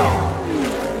 Intego.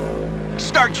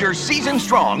 Start your season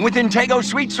strong with Intego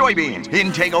Sweet Soybeans,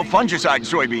 Intego Fungicide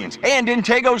Soybeans, and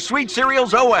Intego Sweet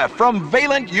Cereals OF from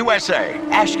Valent USA.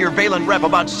 Ask your Valent rep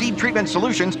about seed treatment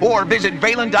solutions or visit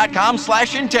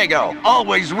valent.com/Intego.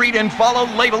 Always read and follow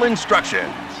label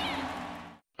instructions.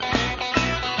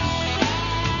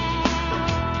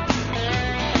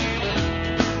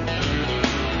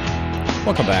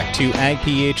 Welcome back to Ag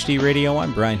PhD Radio.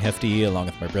 I'm Brian Hefty along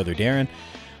with my brother Darren.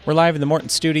 We're live in the Morton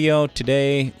studio.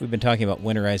 Today we've been talking about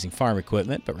winterizing farm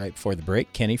equipment, but right before the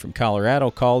break, Kenny from Colorado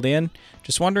called in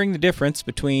just wondering the difference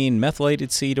between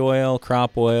methylated seed oil,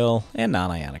 crop oil, and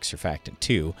non-ionic surfactant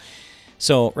too.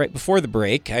 So right before the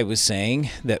break, I was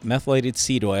saying that methylated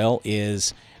seed oil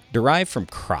is derived from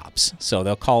crops. So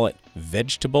they'll call it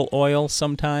vegetable oil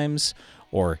sometimes,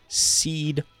 or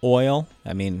seed oil.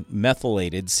 I mean,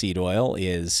 methylated seed oil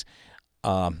is,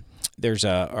 there's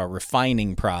a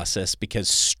refining process because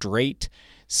straight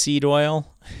seed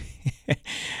oil,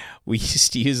 we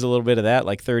used to use a little bit of that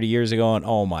like 30 years ago, and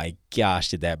oh my gosh,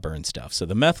 did that burn stuff. So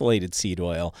the methylated seed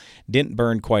oil didn't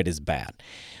burn quite as bad.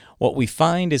 What we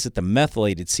find is that the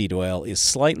methylated seed oil is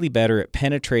slightly better at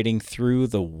penetrating through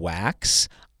the wax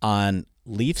on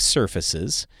leaf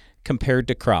surfaces compared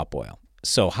to crop oil.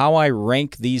 So how I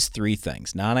rank these three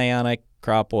things, non-ionic,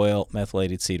 crop oil,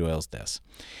 methylated seed oil, is this.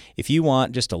 If you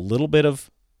want just a little bit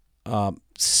of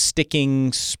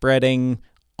sticking, spreading,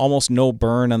 almost no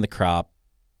burn on the crop,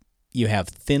 you have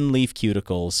thin leaf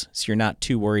cuticles, so you're not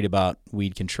too worried about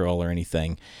weed control or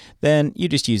anything, then you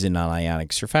just use a non-ionic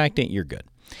surfactant, you're good.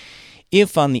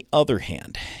 If, on the other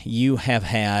hand, you have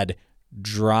had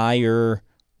drier,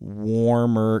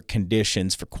 warmer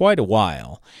conditions for quite a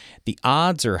while, the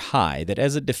odds are high that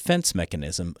as a defense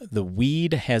mechanism, the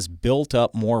weed has built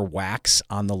up more wax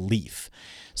on the leaf.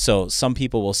 So some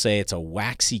people will say it's a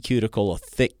waxy cuticle, a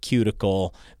thick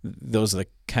cuticle. Those are the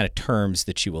kind of terms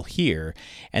that you will hear.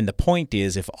 And the point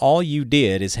is, if all you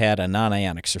did is had a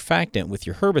non-ionic surfactant with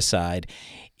your herbicide,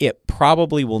 it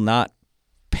probably will not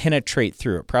penetrate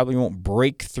through. It probably won't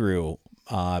break through,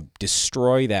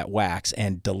 destroy that wax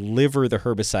and deliver the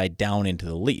herbicide down into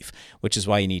the leaf, which is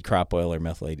why you need crop oil or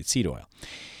methylated seed oil.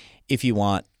 If you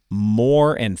want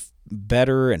more and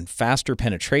better and faster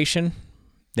penetration,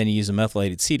 then you use a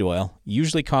methylated seed oil.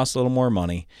 Usually costs a little more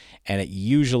money, and it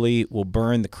usually will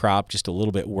burn the crop just a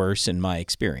little bit worse in my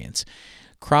experience.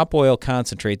 Crop oil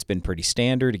concentrate's been pretty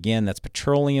standard. Again, that's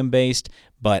petroleum-based,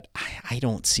 but I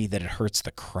don't see that it hurts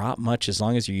the crop much as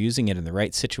long as you're using it in the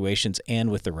right situations and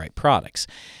with the right products.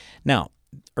 Now,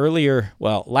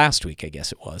 last week, I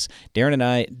guess it was, Darren and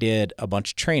I did a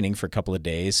bunch of training for a couple of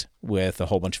days with a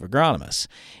whole bunch of agronomists.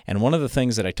 And one of the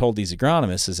things that I told these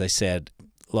agronomists is I said,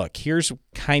 look, here's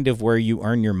kind of where you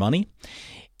earn your money,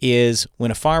 is when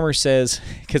a farmer says,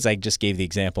 because I just gave the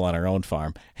example on our own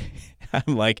farm,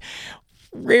 I'm like,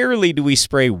 rarely do we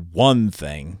spray one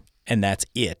thing and that's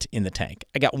it in the tank.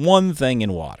 I got one thing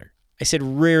in water. I said,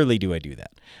 rarely do I do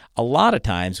that. A lot of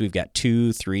times we've got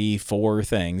 2, 3, 4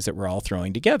 things that we're all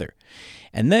throwing together.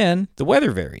 And then the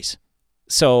weather varies.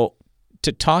 So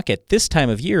to talk at this time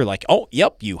of year like, oh,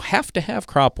 yep, you have to have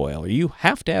crop oil or you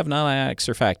have to have non-ionic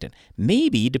surfactant,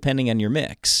 maybe depending on your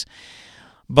mix.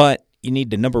 But you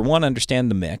need to, number one, understand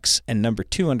the mix, and number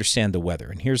two, understand the weather.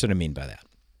 And here's what I mean by that.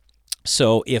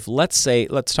 So if let's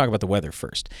talk about the weather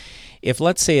first. If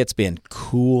let's say it's been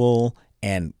cool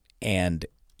and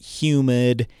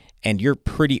humid and you're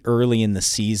pretty early in the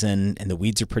season and the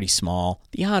weeds are pretty small,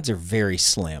 the odds are very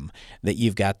slim that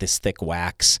you've got this thick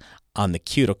wax on the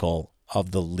cuticle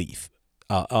of the leaf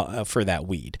for that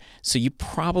weed. So you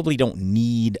probably don't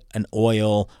need an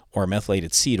oil or a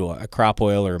methylated seed oil, a crop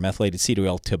oil or a methylated seed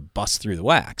oil to bust through the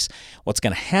wax. What's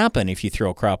going to happen if you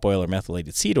throw crop oil or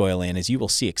methylated seed oil in is you will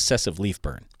see excessive leaf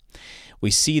burn.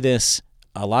 We see this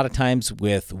a lot of times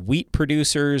with wheat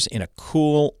producers in a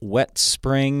cool, wet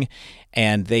spring,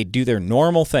 and they do their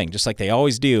normal thing, just like they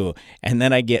always do. And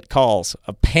then I get calls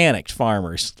of panicked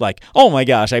farmers like, oh my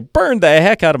gosh, I burned the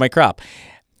heck out of my crop.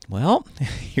 Well,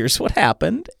 here's what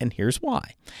happened, and here's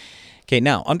why. Okay,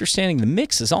 now, understanding the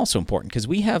mix is also important because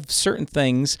we have certain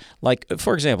things like,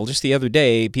 for example, just the other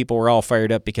day, people were all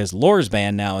fired up because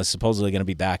Lorsban now is supposedly going to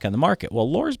be back on the market. Well,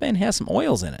 Lorsban has some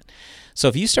oils in it. So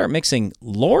if you start mixing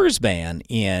Lorsban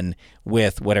in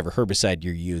with whatever herbicide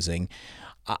you're using,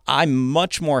 I'm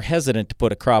much more hesitant to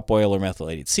put a crop oil or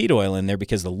methylated seed oil in there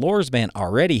because the Lorsban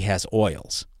already has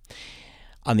oils.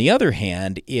 On the other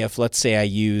hand, if, let's say, I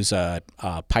use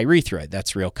pyrethroid,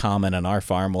 that's real common on our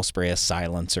farm. We'll spray a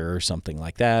silencer or something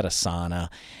like that, a sauna.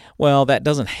 Well, that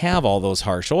doesn't have all those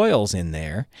harsh oils in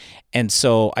there, and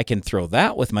so I can throw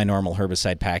that with my normal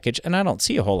herbicide package, and I don't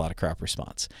see a whole lot of crop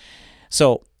response.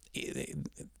 So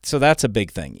that's a big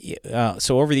thing.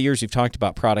 So over the years, we've talked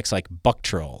about products like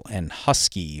Bucktrol and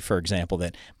Husky, for example,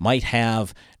 that might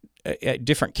have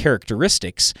different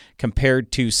characteristics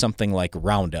compared to something like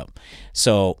Roundup.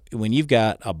 So when you've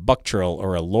got a Bucktrol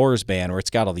or a Lorsban where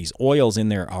it's got all these oils in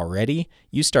there already,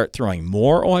 you start throwing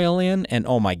more oil in and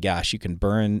oh my gosh, you can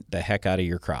burn the heck out of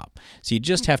your crop. So you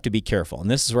just have to be careful.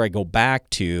 And this is where I go back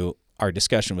to our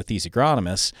discussion with these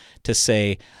agronomists to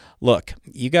say, look,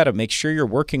 you got to make sure you're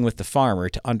working with the farmer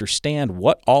to understand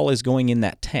what all is going in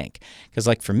that tank. Because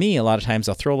like for me, a lot of times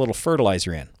I'll throw a little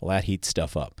fertilizer in. Well, that heats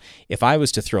stuff up. If I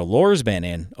was to throw Lorsban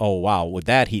in, oh, wow, would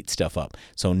that heat stuff up?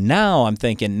 So now I'm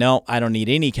thinking, no, I don't need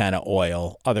any kind of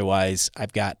oil. Otherwise,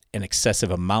 I've got an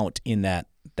excessive amount in that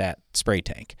spray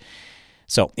tank.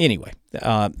 So anyway,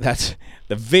 that's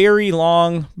the very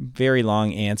long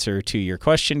answer to your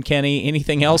question, Kenny.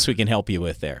 Anything else we can help you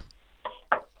with there?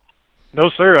 No,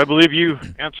 sir. I believe you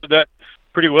answered that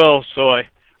pretty well. So I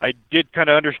did kind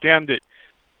of understand that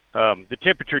the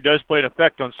temperature does play an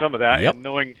effect on some of that, yep.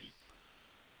 And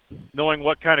knowing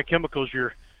what kind of chemicals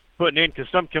you're putting in, because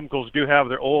some chemicals do have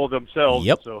their oil themselves.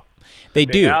 Yep, so they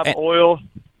do. Have oil,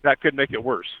 that could make it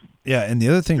worse. Yeah, and the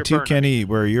other thing too, Kenny,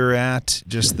 where you're at,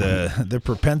 just the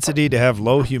propensity to have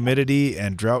low humidity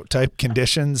and drought type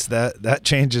conditions, that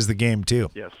changes the game too.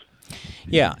 Yes.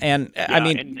 Yeah, and I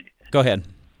mean, go ahead.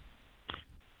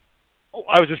 Oh,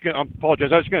 I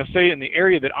apologize. I was going to say in the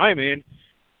area that I'm in,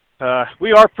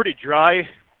 we are pretty dry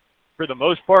for the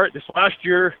most part. This last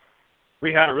year,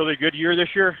 we had a really good year this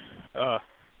year,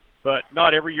 but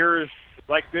not every year is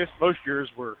like this. Most years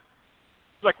we're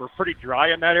pretty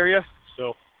dry in that area.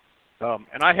 So,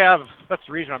 and that's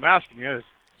the reason I'm asking you is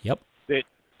yep. that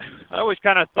I always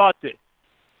kind of thought that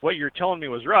what you're telling me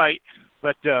was right,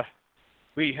 but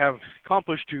we have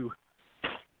accomplished to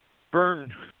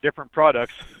burn different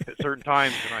products at certain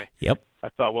times, and I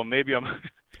thought, well, maybe I'm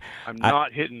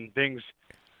not hitting things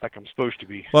like I'm supposed to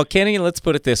be. Well, Kenny, let's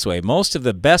put it this way. Most of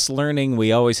the best learning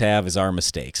we always have is our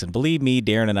mistakes. And believe me,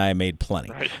 Darren and I made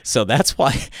plenty. Right. So that's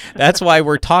why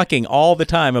we're talking all the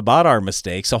time about our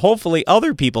mistakes. So hopefully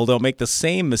other people don't make the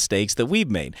same mistakes that we've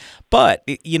made. But,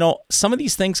 some of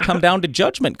these things come down to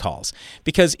judgment calls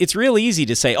because it's real easy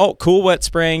to say, oh, cool, wet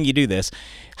spring, you do this.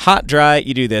 Hot, dry,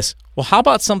 you do this. Well, how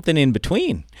about something in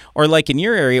between? Or like in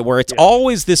your area where it's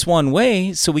always this one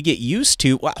way, so we get used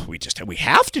to, well, we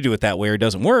have to do it that way or it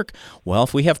doesn't work. Well,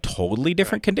 if we have totally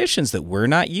different conditions that we're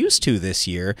not used to this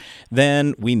year,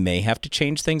 then we may have to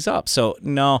change things up. So,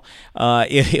 no,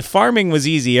 if farming was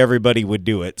easy, everybody would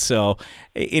do it. So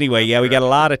anyway, we got a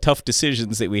lot of tough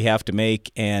decisions that we have to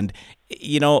make. And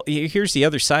here's the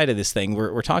other side of this thing.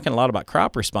 We're talking a lot about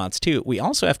crop response too. We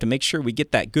also have to make sure we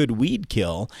get that good weed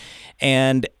kill.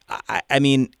 And I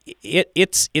mean,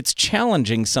 it's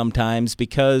challenging sometimes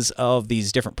because of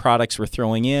these different products we're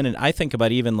throwing in. And I think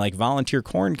about even like volunteer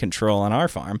corn control on our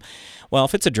farm. Well,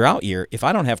 if it's a drought year, if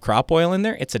I don't have crop oil in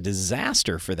there, it's a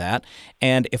disaster for that.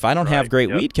 And if I don't have great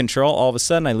weed control, all of a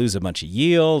sudden I lose a bunch of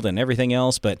yield and everything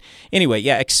else. But anyway,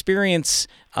 experience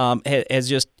has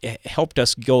just helped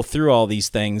us go through all these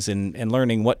things and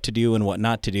learning what to do and what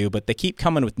not to do. But they keep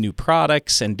coming with new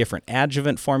products and different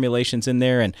adjuvant formulations in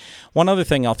there. And one other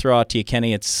thing I'll throw out to you,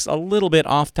 Kenny, it's a little bit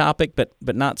off topic, but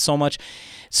not so much.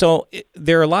 So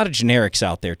there are a lot of generics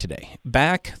out there today.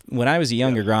 Back when I was a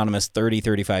young agronomist 30,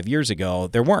 35 years ago,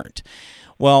 there weren't.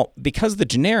 Well, because the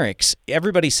generics,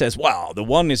 everybody says, wow, the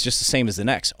one is just the same as the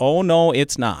next. Oh, no,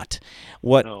 it's not.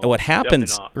 What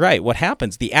happens, right, what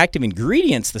happens, the active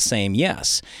ingredient's the same,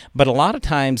 yes, but a lot of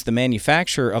times the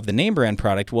manufacturer of the name brand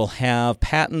product will have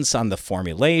patents on the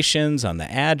formulations, on the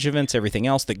adjuvants, everything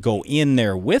else that go in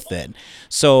there with it.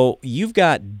 So you've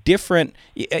got different,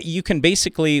 you can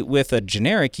basically, with a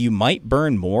generic, you might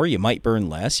burn more, you might burn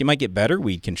less, you might get better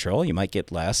weed control, you might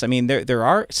get less. I mean, there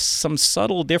are some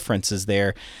subtle differences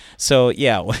there. So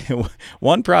yeah,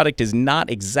 one product is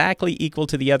not exactly equal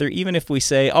to the other, even if we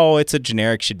say, oh, it's a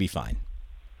generic, should be fine.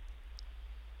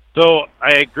 So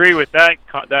I agree with that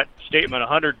statement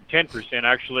 110%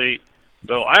 actually.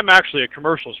 So I'm actually a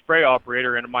commercial spray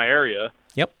operator in my area.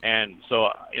 Yep. And so,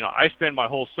 I spend my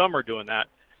whole summer doing that.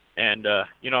 And,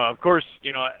 of course,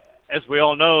 as we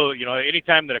all know,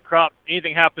 anytime that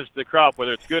anything happens to the crop,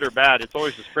 whether it's good or bad, it's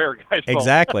always the sprayer guy's fault.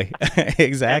 Exactly.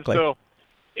 Exactly. And so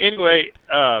anyway,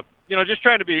 just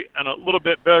trying to be a little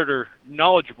bit better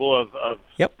knowledgeable of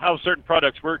how certain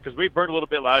products work, because we burned a little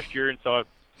bit last year, and so I'm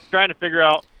trying to figure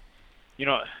out,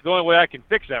 the only way I can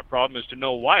fix that problem is to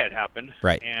know why it happened.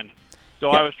 Right. And so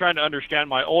I was trying to understand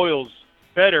my oils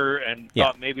better, and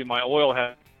thought maybe my oil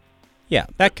had. Yeah,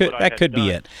 that could be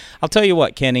it. I'll tell you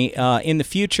what, Kenny, in the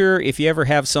future, if you ever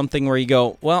have something where you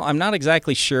go, well, I'm not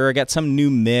exactly sure, I got some new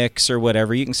mix or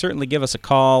whatever, you can certainly give us a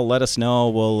call, let us know.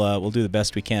 We'll do the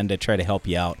best we can to try to help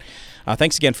you out.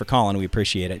 Thanks again for calling. We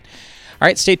appreciate it. All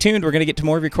right, stay tuned. We're going to get to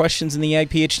more of your questions in the Ag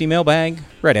PhD mailbag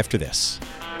right after this.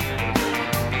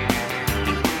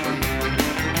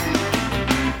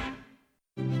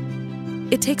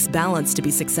 It takes balance to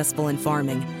be successful in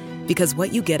farming, because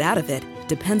what you get out of it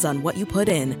depends on what you put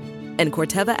in, and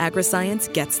Corteva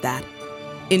Agriscience gets that.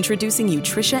 Introducing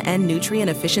Utrisha N Nutrient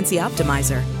Efficiency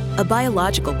Optimizer, a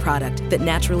biological product that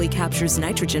naturally captures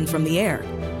nitrogen from the air.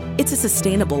 It's a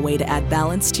sustainable way to add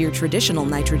balance to your traditional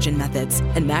nitrogen methods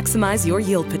and maximize your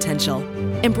yield potential.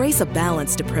 Embrace a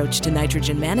balanced approach to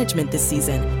nitrogen management this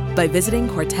season by visiting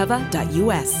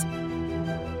Corteva.us.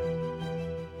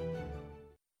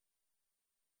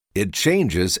 It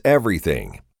changes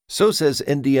everything. So says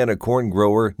Indiana corn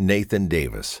grower Nathan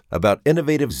Davis about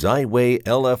innovative Xyway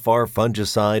LFR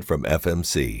fungicide from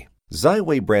FMC.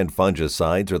 Xyway brand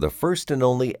fungicides are the first and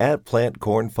only at-plant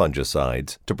corn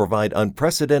fungicides to provide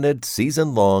unprecedented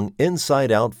season-long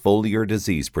inside-out foliar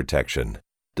disease protection.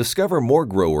 Discover more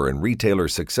grower and retailer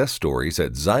success stories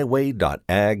at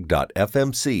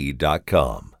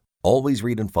xyway.ag.fmc.com. Always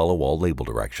read and follow all label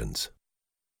directions.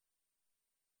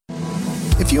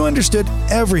 If you understood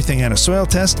everything on a soil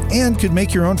test and could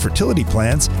make your own fertility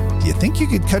plans, do you think you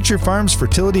could cut your farm's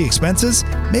fertility expenses?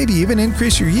 Maybe even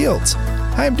increase your yields?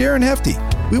 Hi, I'm Darren Hefty.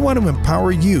 We want to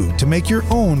empower you to make your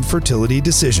own fertility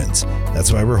decisions.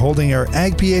 That's why we're holding our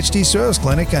Ag PhD Soils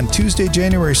Clinic on Tuesday,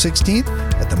 January 16th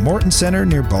at the Morton Center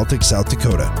near Baltic, South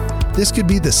Dakota. This could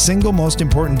be the single most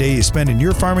important day you spend in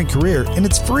your farming career, and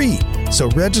it's free. So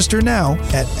register now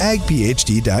at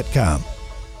agphd.com.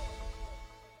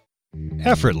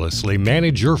 Effortlessly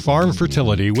manage your farm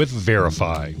fertility with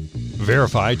Verify.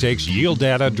 Verify takes yield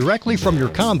data directly from your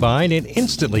combine and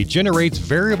instantly generates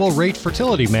variable rate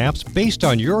fertility maps based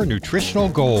on your nutritional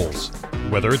goals.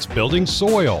 Whether it's building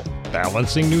soil,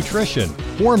 balancing nutrition,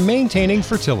 or maintaining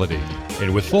fertility.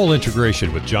 And with full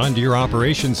integration with John Deere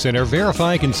Operations Center,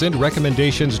 Verify can send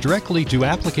recommendations directly to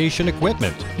application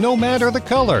equipment, no matter the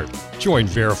color. Join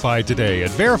Verify today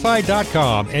at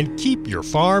verify.com and keep your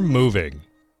farm moving.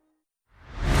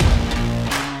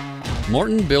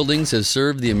 Morton Buildings has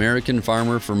served the American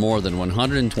farmer for more than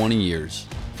 120 years.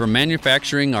 From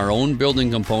manufacturing our own building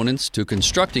components to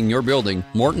constructing your building,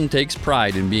 Morton takes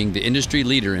pride in being the industry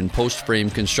leader in post-frame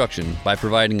construction by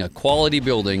providing a quality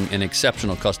building and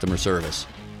exceptional customer service.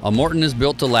 A Morton is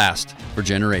built to last for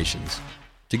generations.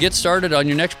 To get started on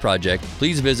your next project,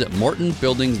 please visit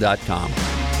mortonbuildings.com.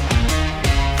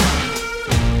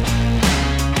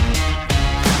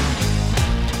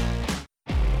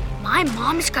 My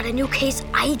mom's got a new Case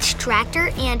IH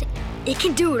tractor and it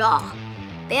can do it all.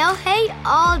 Bale hay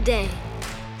all day.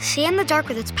 See in the dark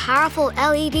with its powerful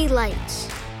LED lights.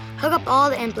 Hook up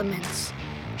all the implements.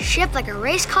 Shift like a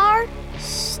race car,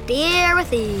 steer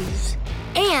with ease.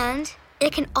 And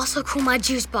it can also cool my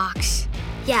juice box.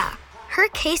 Yeah, her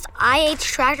Case IH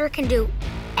tractor can do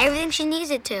everything she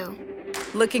needs it to.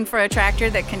 Looking for a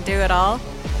tractor that can do it all?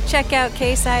 Check out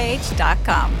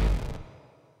caseih.com.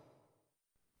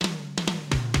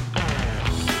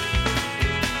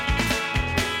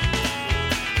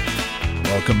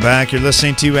 Welcome back. You're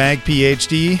listening to Ag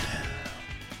PhD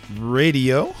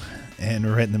Radio, and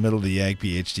we're right in the middle of the Ag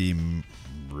PhD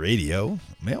Radio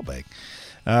mailbag.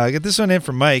 I got this one in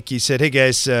from Mike. He said, hey,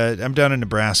 guys, I'm down in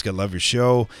Nebraska. Love your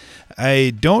show.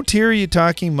 I don't hear you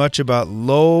talking much about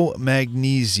low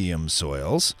magnesium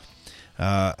soils.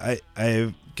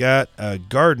 I've got a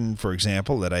garden, for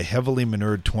example, that I heavily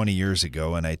manured 20 years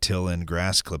ago, and I till in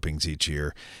grass clippings each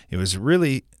year. It was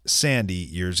really sandy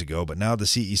years ago, but now the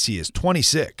CEC is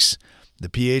 26. The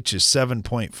pH is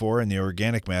 7.4, and the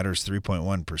organic matter is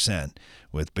 3.1%,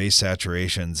 with base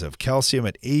saturations of calcium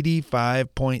at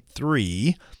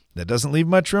 85.3. That doesn't leave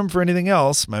much room for anything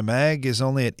else. My mag is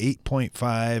only at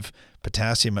 8.5,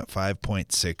 potassium at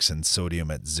 5.6, and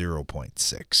sodium at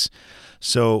 0.6.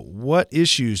 So what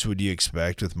issues would you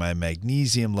expect with my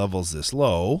magnesium levels this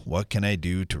low? What can I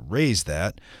do to raise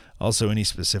that? Also, any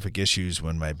specific issues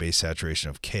when my base saturation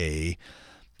of K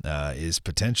is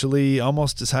potentially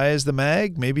almost as high as the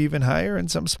mag, maybe even higher in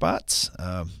some spots.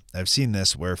 I've seen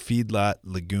this where feedlot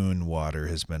lagoon water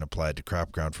has been applied to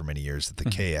crop ground for many years, that the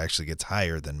K actually gets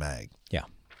higher than mag. Yeah,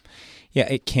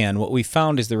 it can. What we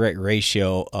found is the right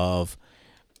ratio of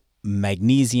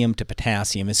magnesium to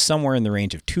potassium is somewhere in the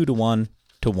range of 2-to-1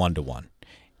 to 1-to-1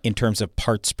 in terms of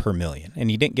parts per million. And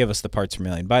he didn't give us the parts per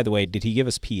million. By the way, did he give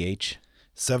us pH?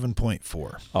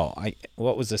 7.4. Oh,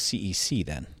 what was the CEC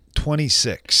then?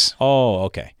 26. Oh,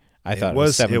 okay. I thought it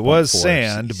was 7.4. It was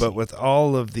sand, CEC. But with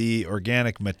all of the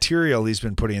organic material he's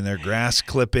been putting in there, grass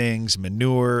clippings,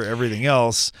 manure, everything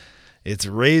else, it's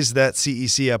raised that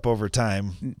CEC up over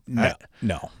time. No.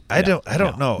 I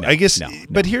don't know. I guess,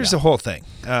 but here's the whole thing,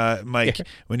 Mike.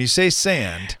 When you say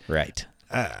sand, right,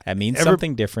 that means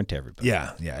something different to everybody.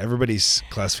 Yeah. Everybody's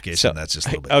classification. That's just a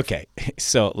little bit. Okay,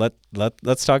 so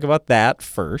let's talk about that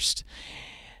first.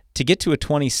 To get to a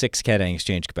 26 cation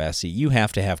exchange capacity, you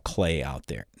have to have clay out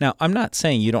there. Now, I'm not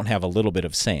saying you don't have a little bit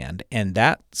of sand, and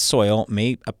that soil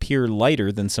may appear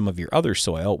lighter than some of your other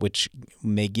soil, which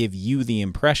may give you the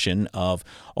impression of,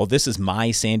 oh, this is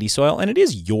my sandy soil, and it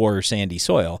is your sandy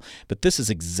soil, but this is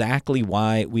exactly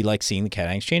why we like seeing the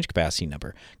cation exchange capacity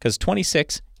number, because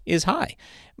 26 is high,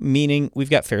 meaning we've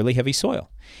got fairly heavy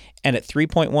soil. And at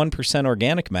 3.1%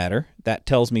 organic matter, that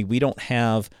tells me we don't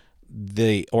have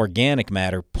the organic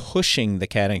matter pushing the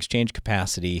cation exchange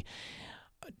capacity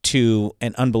to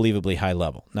an unbelievably high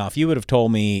level. Now, if you would have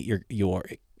told me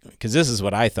because this is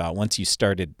what I thought once you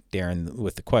started, Darren,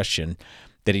 with the question,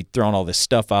 that he'd thrown all this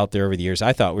stuff out there over the years,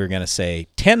 I thought we were going to say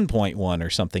 10.1 or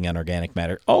something on organic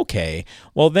matter. Okay,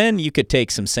 well then you could take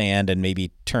some sand and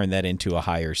maybe turn that into a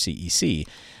higher CEC,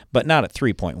 but not at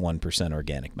 3.1%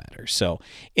 organic matter. So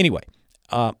anyway,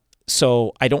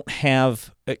 so I don't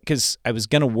have, because I was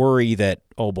going to worry that,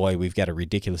 oh boy, we've got a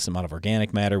ridiculous amount of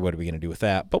organic matter. What are we going to do with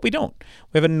that? But we don't.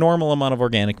 We have a normal amount of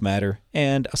organic matter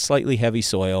and a slightly heavy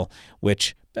soil,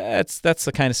 which that's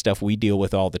the kind of stuff we deal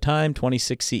with all the time.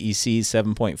 26 CEC,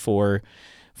 7.4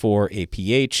 for a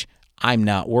pH. I'm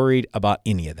not worried about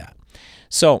any of that.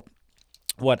 So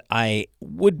what I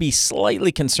would be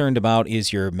slightly concerned about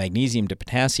is your magnesium to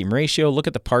potassium ratio. Look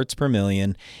at the parts per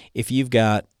million. If you've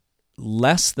got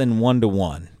less than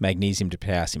 1-to-1 magnesium to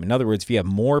potassium. In other words, if you have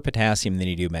more potassium than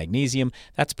you do magnesium,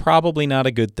 that's probably not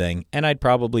a good thing, and I'd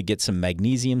probably get some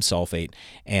magnesium sulfate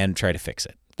and try to fix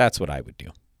it. That's what I would do.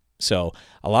 So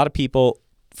a lot of people,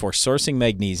 for sourcing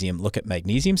magnesium, look at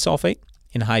magnesium sulfate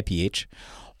in high pH,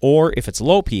 or if it's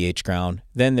low pH ground,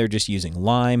 then they're just using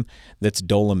lime that's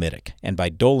dolomitic. And by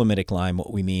dolomitic lime,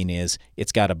 what we mean is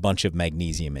it's got a bunch of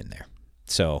magnesium in there.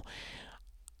 So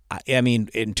I mean,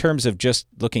 in terms of just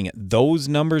looking at those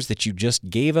numbers that you just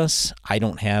gave us, I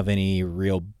don't have any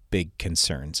real big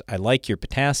concerns. I like your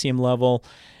potassium level.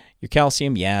 Your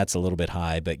calcium, yeah, it's a little bit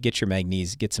high, but get some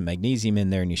magnesium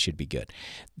in there and you should be good.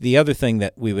 The other thing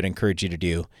that we would encourage you to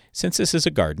do, since this is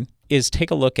a garden, is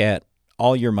take a look at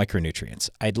all your micronutrients.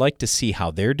 I'd like to see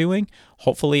how they're doing.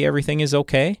 Hopefully everything is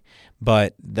okay,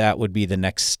 but that would be the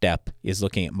next step, is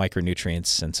looking at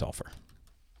micronutrients and sulfur.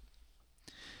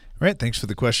 All right, thanks for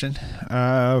the question.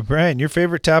 Brian, your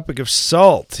favorite topic of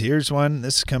salt. Here's one.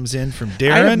 This comes in from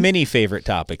Darren. I have many favorite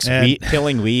topics.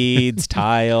 Killing weeds,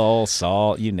 tile,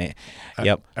 salt, you name it.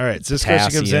 Yep. All right, so this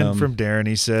question comes in from Darren.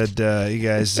 He said, you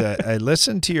guys, I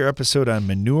listened to your episode on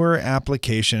manure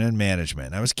application and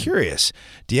management. I was curious,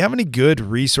 do you have any good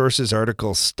resources,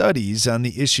 articles, studies on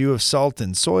the issue of salt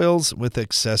in soils with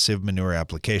excessive manure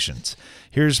applications?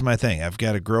 Here's my thing. I've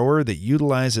got a grower that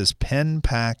utilizes pen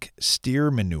pack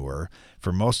steer manure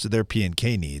for most of their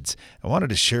P&K needs. I wanted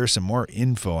to share some more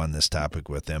info on this topic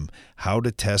with him, how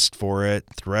to test for it,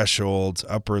 thresholds,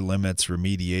 upper limits,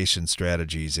 remediation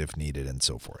strategies if needed, and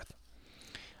so forth.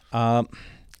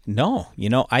 No,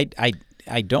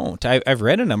 I don't. I've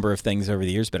read a number of things over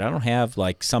the years, but I don't have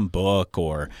like some book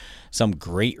or some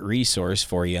great resource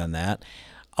for you on that.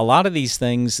 a lot of these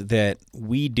things that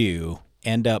we do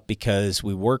end up because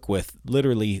we work with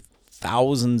literally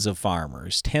thousands of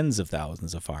farmers, tens of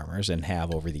thousands of farmers, and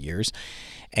have over the years.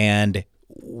 And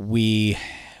we,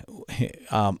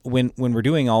 when we're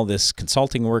doing all this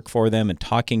consulting work for them and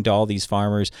talking to all these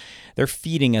farmers, they're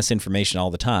feeding us information all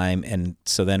the time. And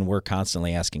so then we're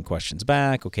constantly asking questions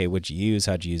back. Okay, what'd you use?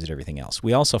 How'd you use it? Everything else.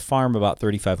 We also farm about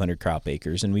 3,500 crop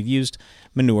acres, and we've used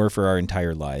manure for our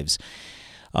entire lives.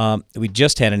 We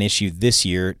just had an issue this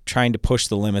year trying to push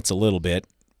the limits a little bit.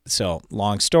 So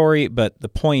long story, but the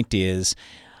point is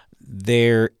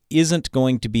there isn't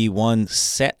going to be one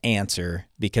set answer,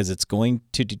 because it's going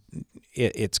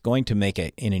to make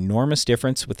an enormous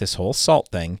difference with this whole salt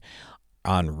thing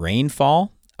on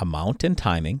rainfall, amount and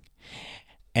timing,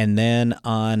 and then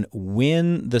on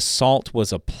when the salt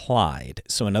was applied.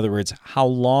 So in other words, how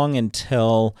long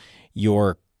until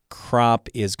your crop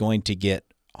is going to get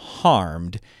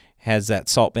harmed has that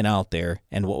salt been out there,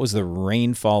 and what was the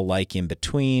rainfall like in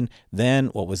between? Then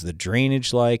what was the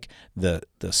drainage like, the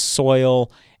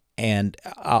soil? And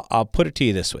I'll put it to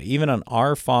you this way. Even on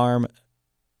our farm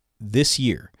this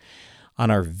year,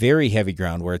 on our very heavy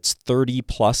ground where it's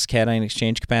 30-plus cation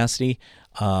exchange capacity,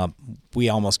 we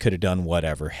almost could have done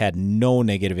whatever, had no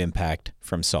negative impact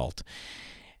from salt.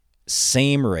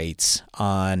 Same rates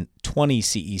on 20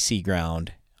 CEC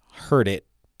ground, hurt it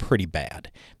pretty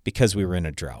bad because we were in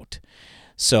a drought.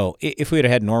 So if we would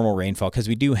have had normal rainfall, because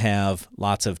we do have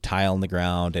lots of tile in the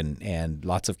ground and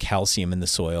lots of calcium in the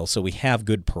soil, so we have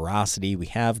good porosity, we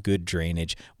have good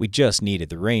drainage, we just needed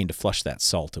the rain to flush that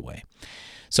salt away.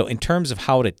 So in terms of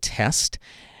how to test,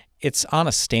 it's on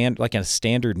a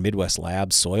standard Midwest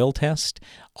Labs soil test,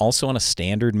 also on a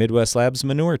standard Midwest Labs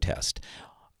manure test.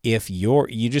 If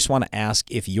you just want to ask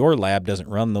if your lab doesn't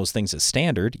run those things as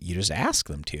standard, you just ask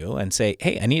them to and say,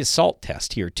 hey, I need a salt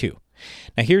test here too.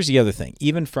 Now, here's the other thing.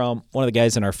 Even from one of the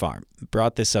guys in our farm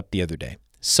brought this up the other day.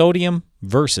 Sodium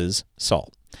versus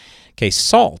salt. Okay,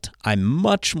 salt, I'm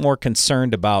much more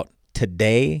concerned about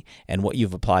today and what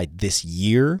you've applied this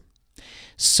year.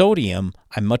 Sodium,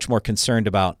 I'm much more concerned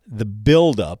about the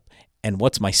buildup and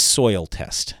what's my soil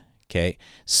test. Okay,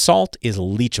 salt is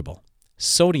leachable.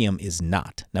 Sodium is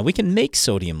not. Now, we can make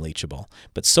sodium leachable,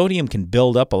 but sodium can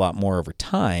build up a lot more over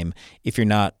time if you're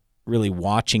not really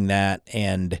watching that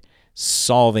and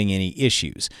solving any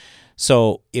issues.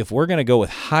 So if we're going to go with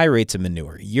high rates of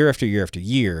manure year after year after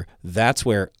year, that's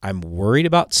where I'm worried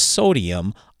about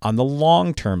sodium on the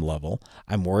long-term level.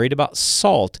 I'm worried about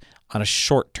salt on a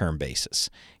short-term basis.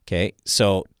 Okay,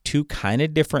 so two kind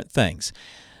of different things.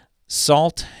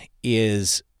 Salt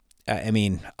is,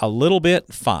 a little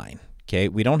bit fine. Okay,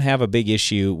 we don't have a big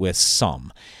issue with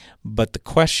some, but the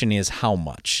question is how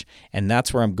much, and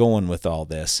that's where I'm going with all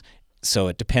this. So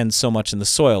it depends so much on the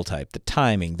soil type, the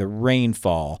timing, the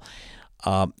rainfall,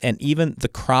 and even the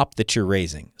crop that you're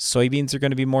raising. Soybeans are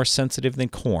going to be more sensitive than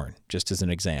corn, just as an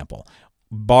example.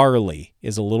 Barley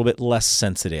is a little bit less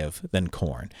sensitive than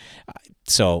corn.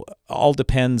 So all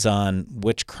depends on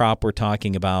which crop we're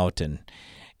talking about. And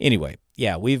anyway,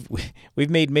 yeah, we've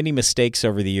made many mistakes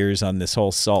over the years on this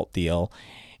whole salt deal,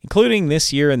 including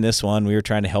this year and this one. We were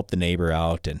trying to help the neighbor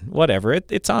out and whatever.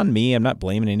 It's on me. I'm not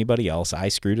blaming anybody else. I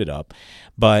screwed it up.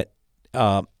 But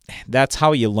that's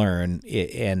how you learn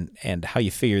and how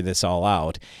you figure this all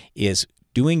out is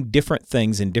doing different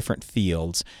things in different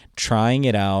fields, trying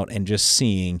it out and just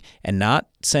seeing and not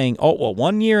saying, oh, well,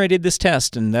 1 year I did this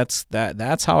test and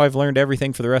that's how I've learned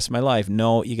everything for the rest of my life.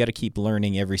 No, you got to keep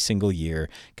learning every single year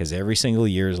because every single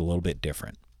year is a little bit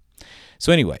different.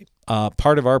 So anyway,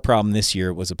 part of our problem this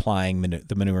year was applying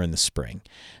the manure in the spring.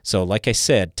 So like I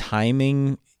said,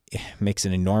 timing makes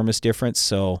an enormous difference.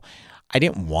 So I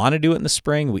didn't want to do it in the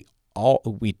spring.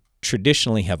 We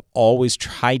traditionally have always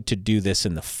tried to do this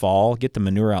in the fall, get the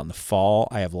manure out in the fall.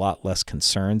 I have a lot less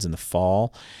concerns in the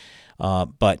fall.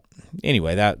 But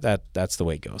anyway, that's the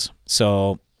way it goes.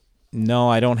 So no,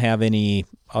 I don't have any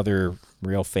other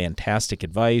real fantastic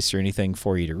advice or anything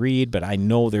for you to read, but I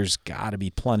know there's got to be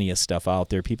plenty of stuff out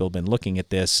there. People have been looking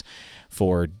at this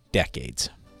for decades.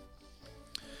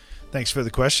 Thanks for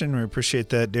the question. We appreciate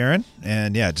that, Darren.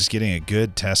 And yeah, just getting a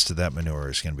good test of that manure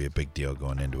is going to be a big deal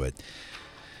going into it.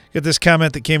 Got this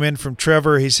comment that came in from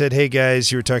Trevor. He said, hey guys,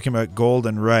 you were talking about gold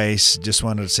and rice. Just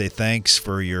wanted to say thanks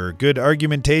for your good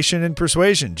argumentation and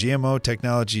persuasion. GMO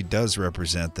technology does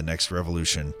represent the next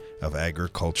revolution of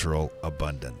agricultural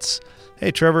abundance.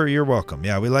 Hey Trevor, you're welcome.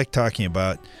 Yeah, we like talking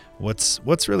about what's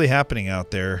really happening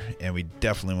out there, and we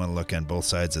definitely want to look on both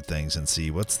sides of things and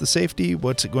see what's the safety,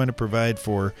 what's it going to provide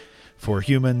for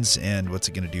humans, and what's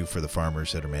it going to do for the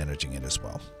farmers that are managing it as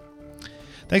well.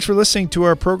 Thanks for listening to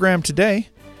our program today.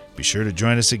 Be sure to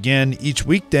join us again each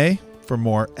weekday for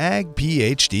more Ag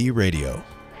PhD Radio.